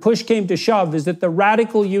happened when push came to shove is that the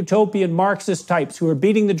radical utopian Marxist types who are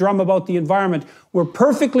beating the drum about the environment were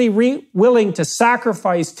perfectly willing to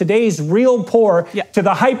sacrifice today's real poor to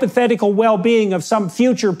the hypothetical well-being of some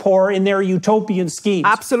future poor in their utopian schemes.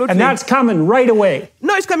 Absolutely. And that's coming right away.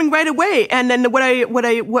 No, it's coming right away. And then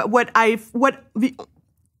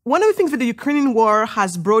one of the things that the Ukrainian war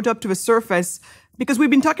has brought up to the surface, because we've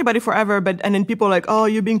been talking about it forever, and then people are like, oh,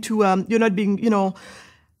 you're being too, you're not being,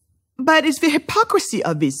 but it's the hypocrisy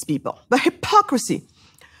of these people, the hypocrisy.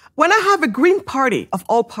 When I have a Green Party of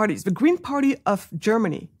all parties, the Green Party of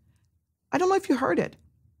Germany, I don't know if you heard it,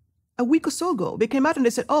 a week or so ago, they came out and they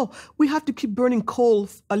said, oh, we have to keep burning coal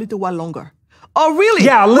a little while longer. Oh, really?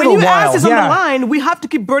 Yeah, a little while. When you ask us on the line, we have to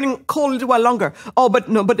keep burning coal a little while longer. Oh, but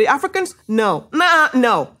the Africans? No.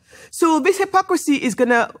 No. So this hypocrisy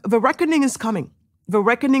the reckoning is coming. The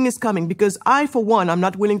reckoning is coming because I, for one, I'm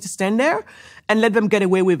not willing to stand there and let them get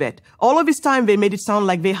away with it. All of this time, they made it sound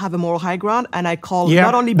like they have a moral high ground, and I call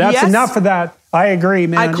not only BS. That's enough of that. I agree,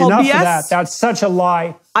 man. I call enough BS. Of that. That's such a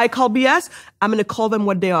lie. I call BS. I'm going to call them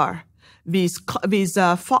what they are. These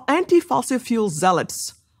anti-fossil fuel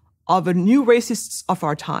zealots are the new racists of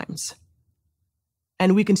our times.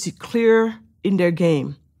 And we can see clear in their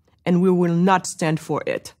game, and we will not stand for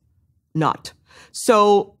it. Not.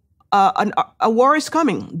 So a war is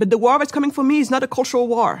coming, but the war that's coming for me is not a cultural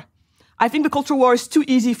war. I think the cultural war is too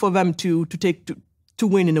easy for them to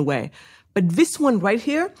win in a way. But this one right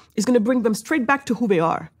here is going to bring them straight back to who they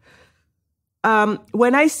are.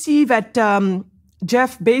 When I see that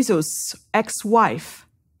Jeff Bezos' ex-wife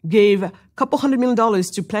gave a couple $100 million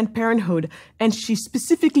to Planned Parenthood, and she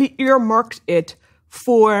specifically earmarked it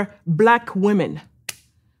for Black women.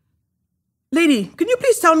 Lady, can you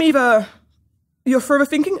please tell me your further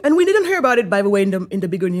thinking? And we didn't hear about it, by the way, in the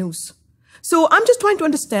bigger news. So I'm just trying to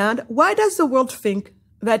understand, why does the world think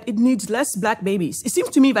that it needs less Black babies? It seems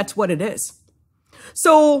to me that's what it is.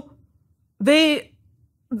 So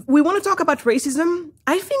we want to talk about racism.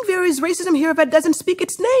 I think there is racism here that doesn't speak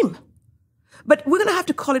its name. But we're going to have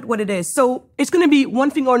to call it what it is. So it's going to be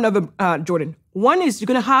one thing or another, Jordan. One is I'm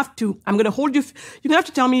going to have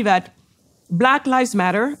to tell me that Black lives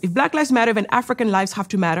matter. If Black lives matter, then African lives have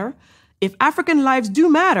to matter. If African lives do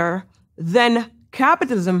matter, then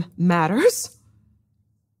capitalism matters.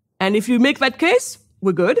 And if you make that case,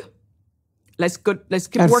 we're good. Let's keep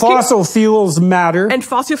working. And fossil fuels matter. And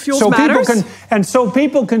fossil fuels matters. So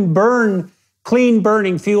people can burn clean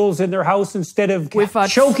burning fuels in their house instead of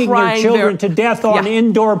choking their children to death on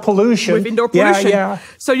indoor pollution. With indoor pollution. Yeah.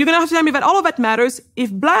 So you're going to have to tell me that all of that matters.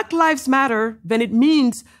 If Black lives matter, then it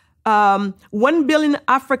means 1 billion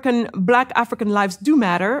Black African lives do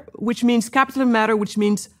matter, which means capitalism matter, which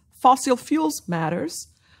means fossil fuels matters.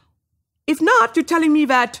 If not, you're telling me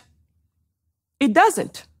that it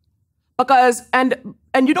doesn't. And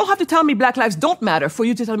you don't have to tell me Black lives don't matter for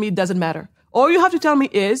you to tell me it doesn't matter. All you have to tell me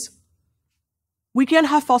is we can't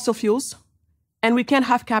have fossil fuels and we can't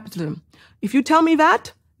have capitalism. If you tell me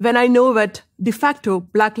that, then I know that de facto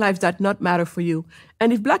Black lives does not matter for you.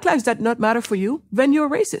 And if Black lives does not matter for you, then you're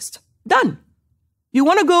racist. Done. You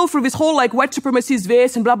want to go through this whole white supremacy is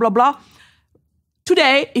this and blah, blah, blah.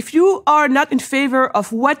 Today, if you are not in favor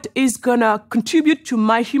of what is going to contribute to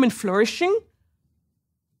my human flourishing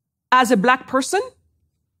as a Black person,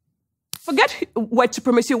 forget white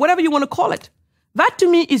supremacy or whatever you want to call it. That to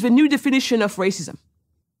me is the new definition of racism.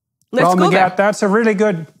 Let's go there. That's a really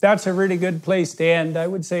good place to end, I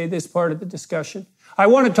would say, this part of the discussion. I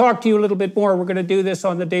want to talk to you a little bit more. We're going to do this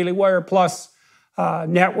on the Daily Wire Plus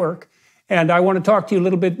network. And I want to talk to you a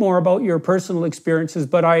little bit more about your personal experiences,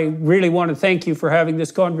 but I really want to thank you for having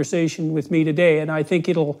this conversation with me today. And I think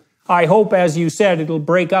I hope, as you said, it'll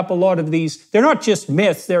break up a lot of these. They're not just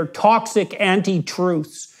myths, they're toxic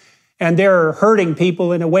anti-truths. And they're hurting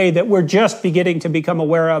people in a way that we're just beginning to become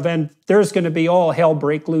aware of. And there's going to be all hell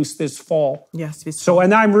break loose this fall. Yes.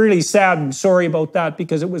 And I'm really sad and sorry about that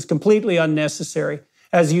because it was completely unnecessary.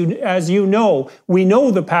 As you know, we know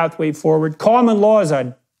the pathway forward. Common law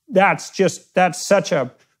that's such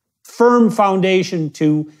a firm foundation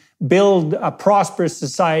to build a prosperous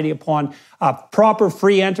society upon, a proper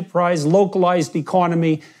free enterprise, localized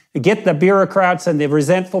economy, get the bureaucrats and the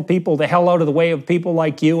resentful people the hell out of the way of people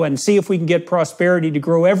like you and see if we can get prosperity to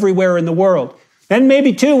grow everywhere in the world. Then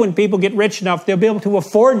maybe, too, when people get rich enough, they'll be able to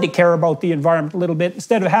afford to care about the environment a little bit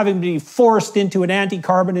instead of having to be forced into an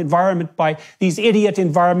anti-carbon environment by these idiot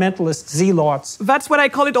environmentalist zealots. That's what I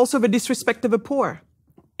call it also the disrespect of the poor.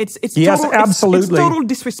 It's absolutely. It's total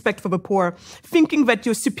disrespect for the poor, thinking that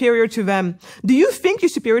you're superior to them. Do you think you're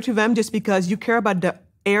superior to them just because you care about the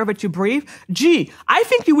air that you breathe? Gee, I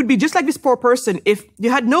think you would be just like this poor person if you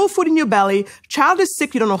had no food in your belly, child is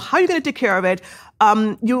sick, you don't know how you're going to take care of it.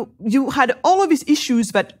 You had all of these issues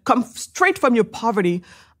that come straight from your poverty.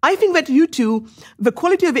 I think that you too, the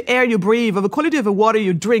quality of the air you breathe or the quality of the water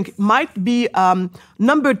you drink might be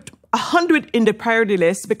numbered 100 in the priority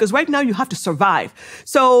list because right now you have to survive.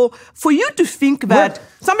 So for you to think that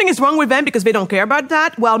something is wrong with them because they don't care about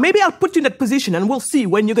that, well, maybe I'll put you in that position and we'll see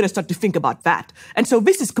when you're going to start to think about that. And so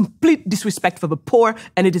this is complete disrespect for the poor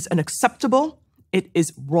and it is unacceptable. It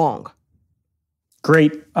is wrong.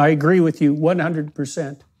 Great. I agree with you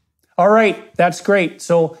 100%. All right. That's great.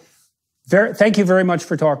 So thank you very much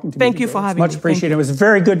for talking to me. Thank you for having me. Much appreciated. It was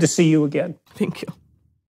very good to see you again. Thank you.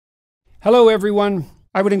 Hello, everyone.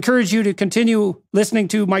 I would encourage you to continue listening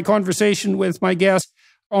to my conversation with my guest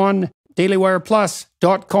on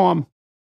dailywireplus.com.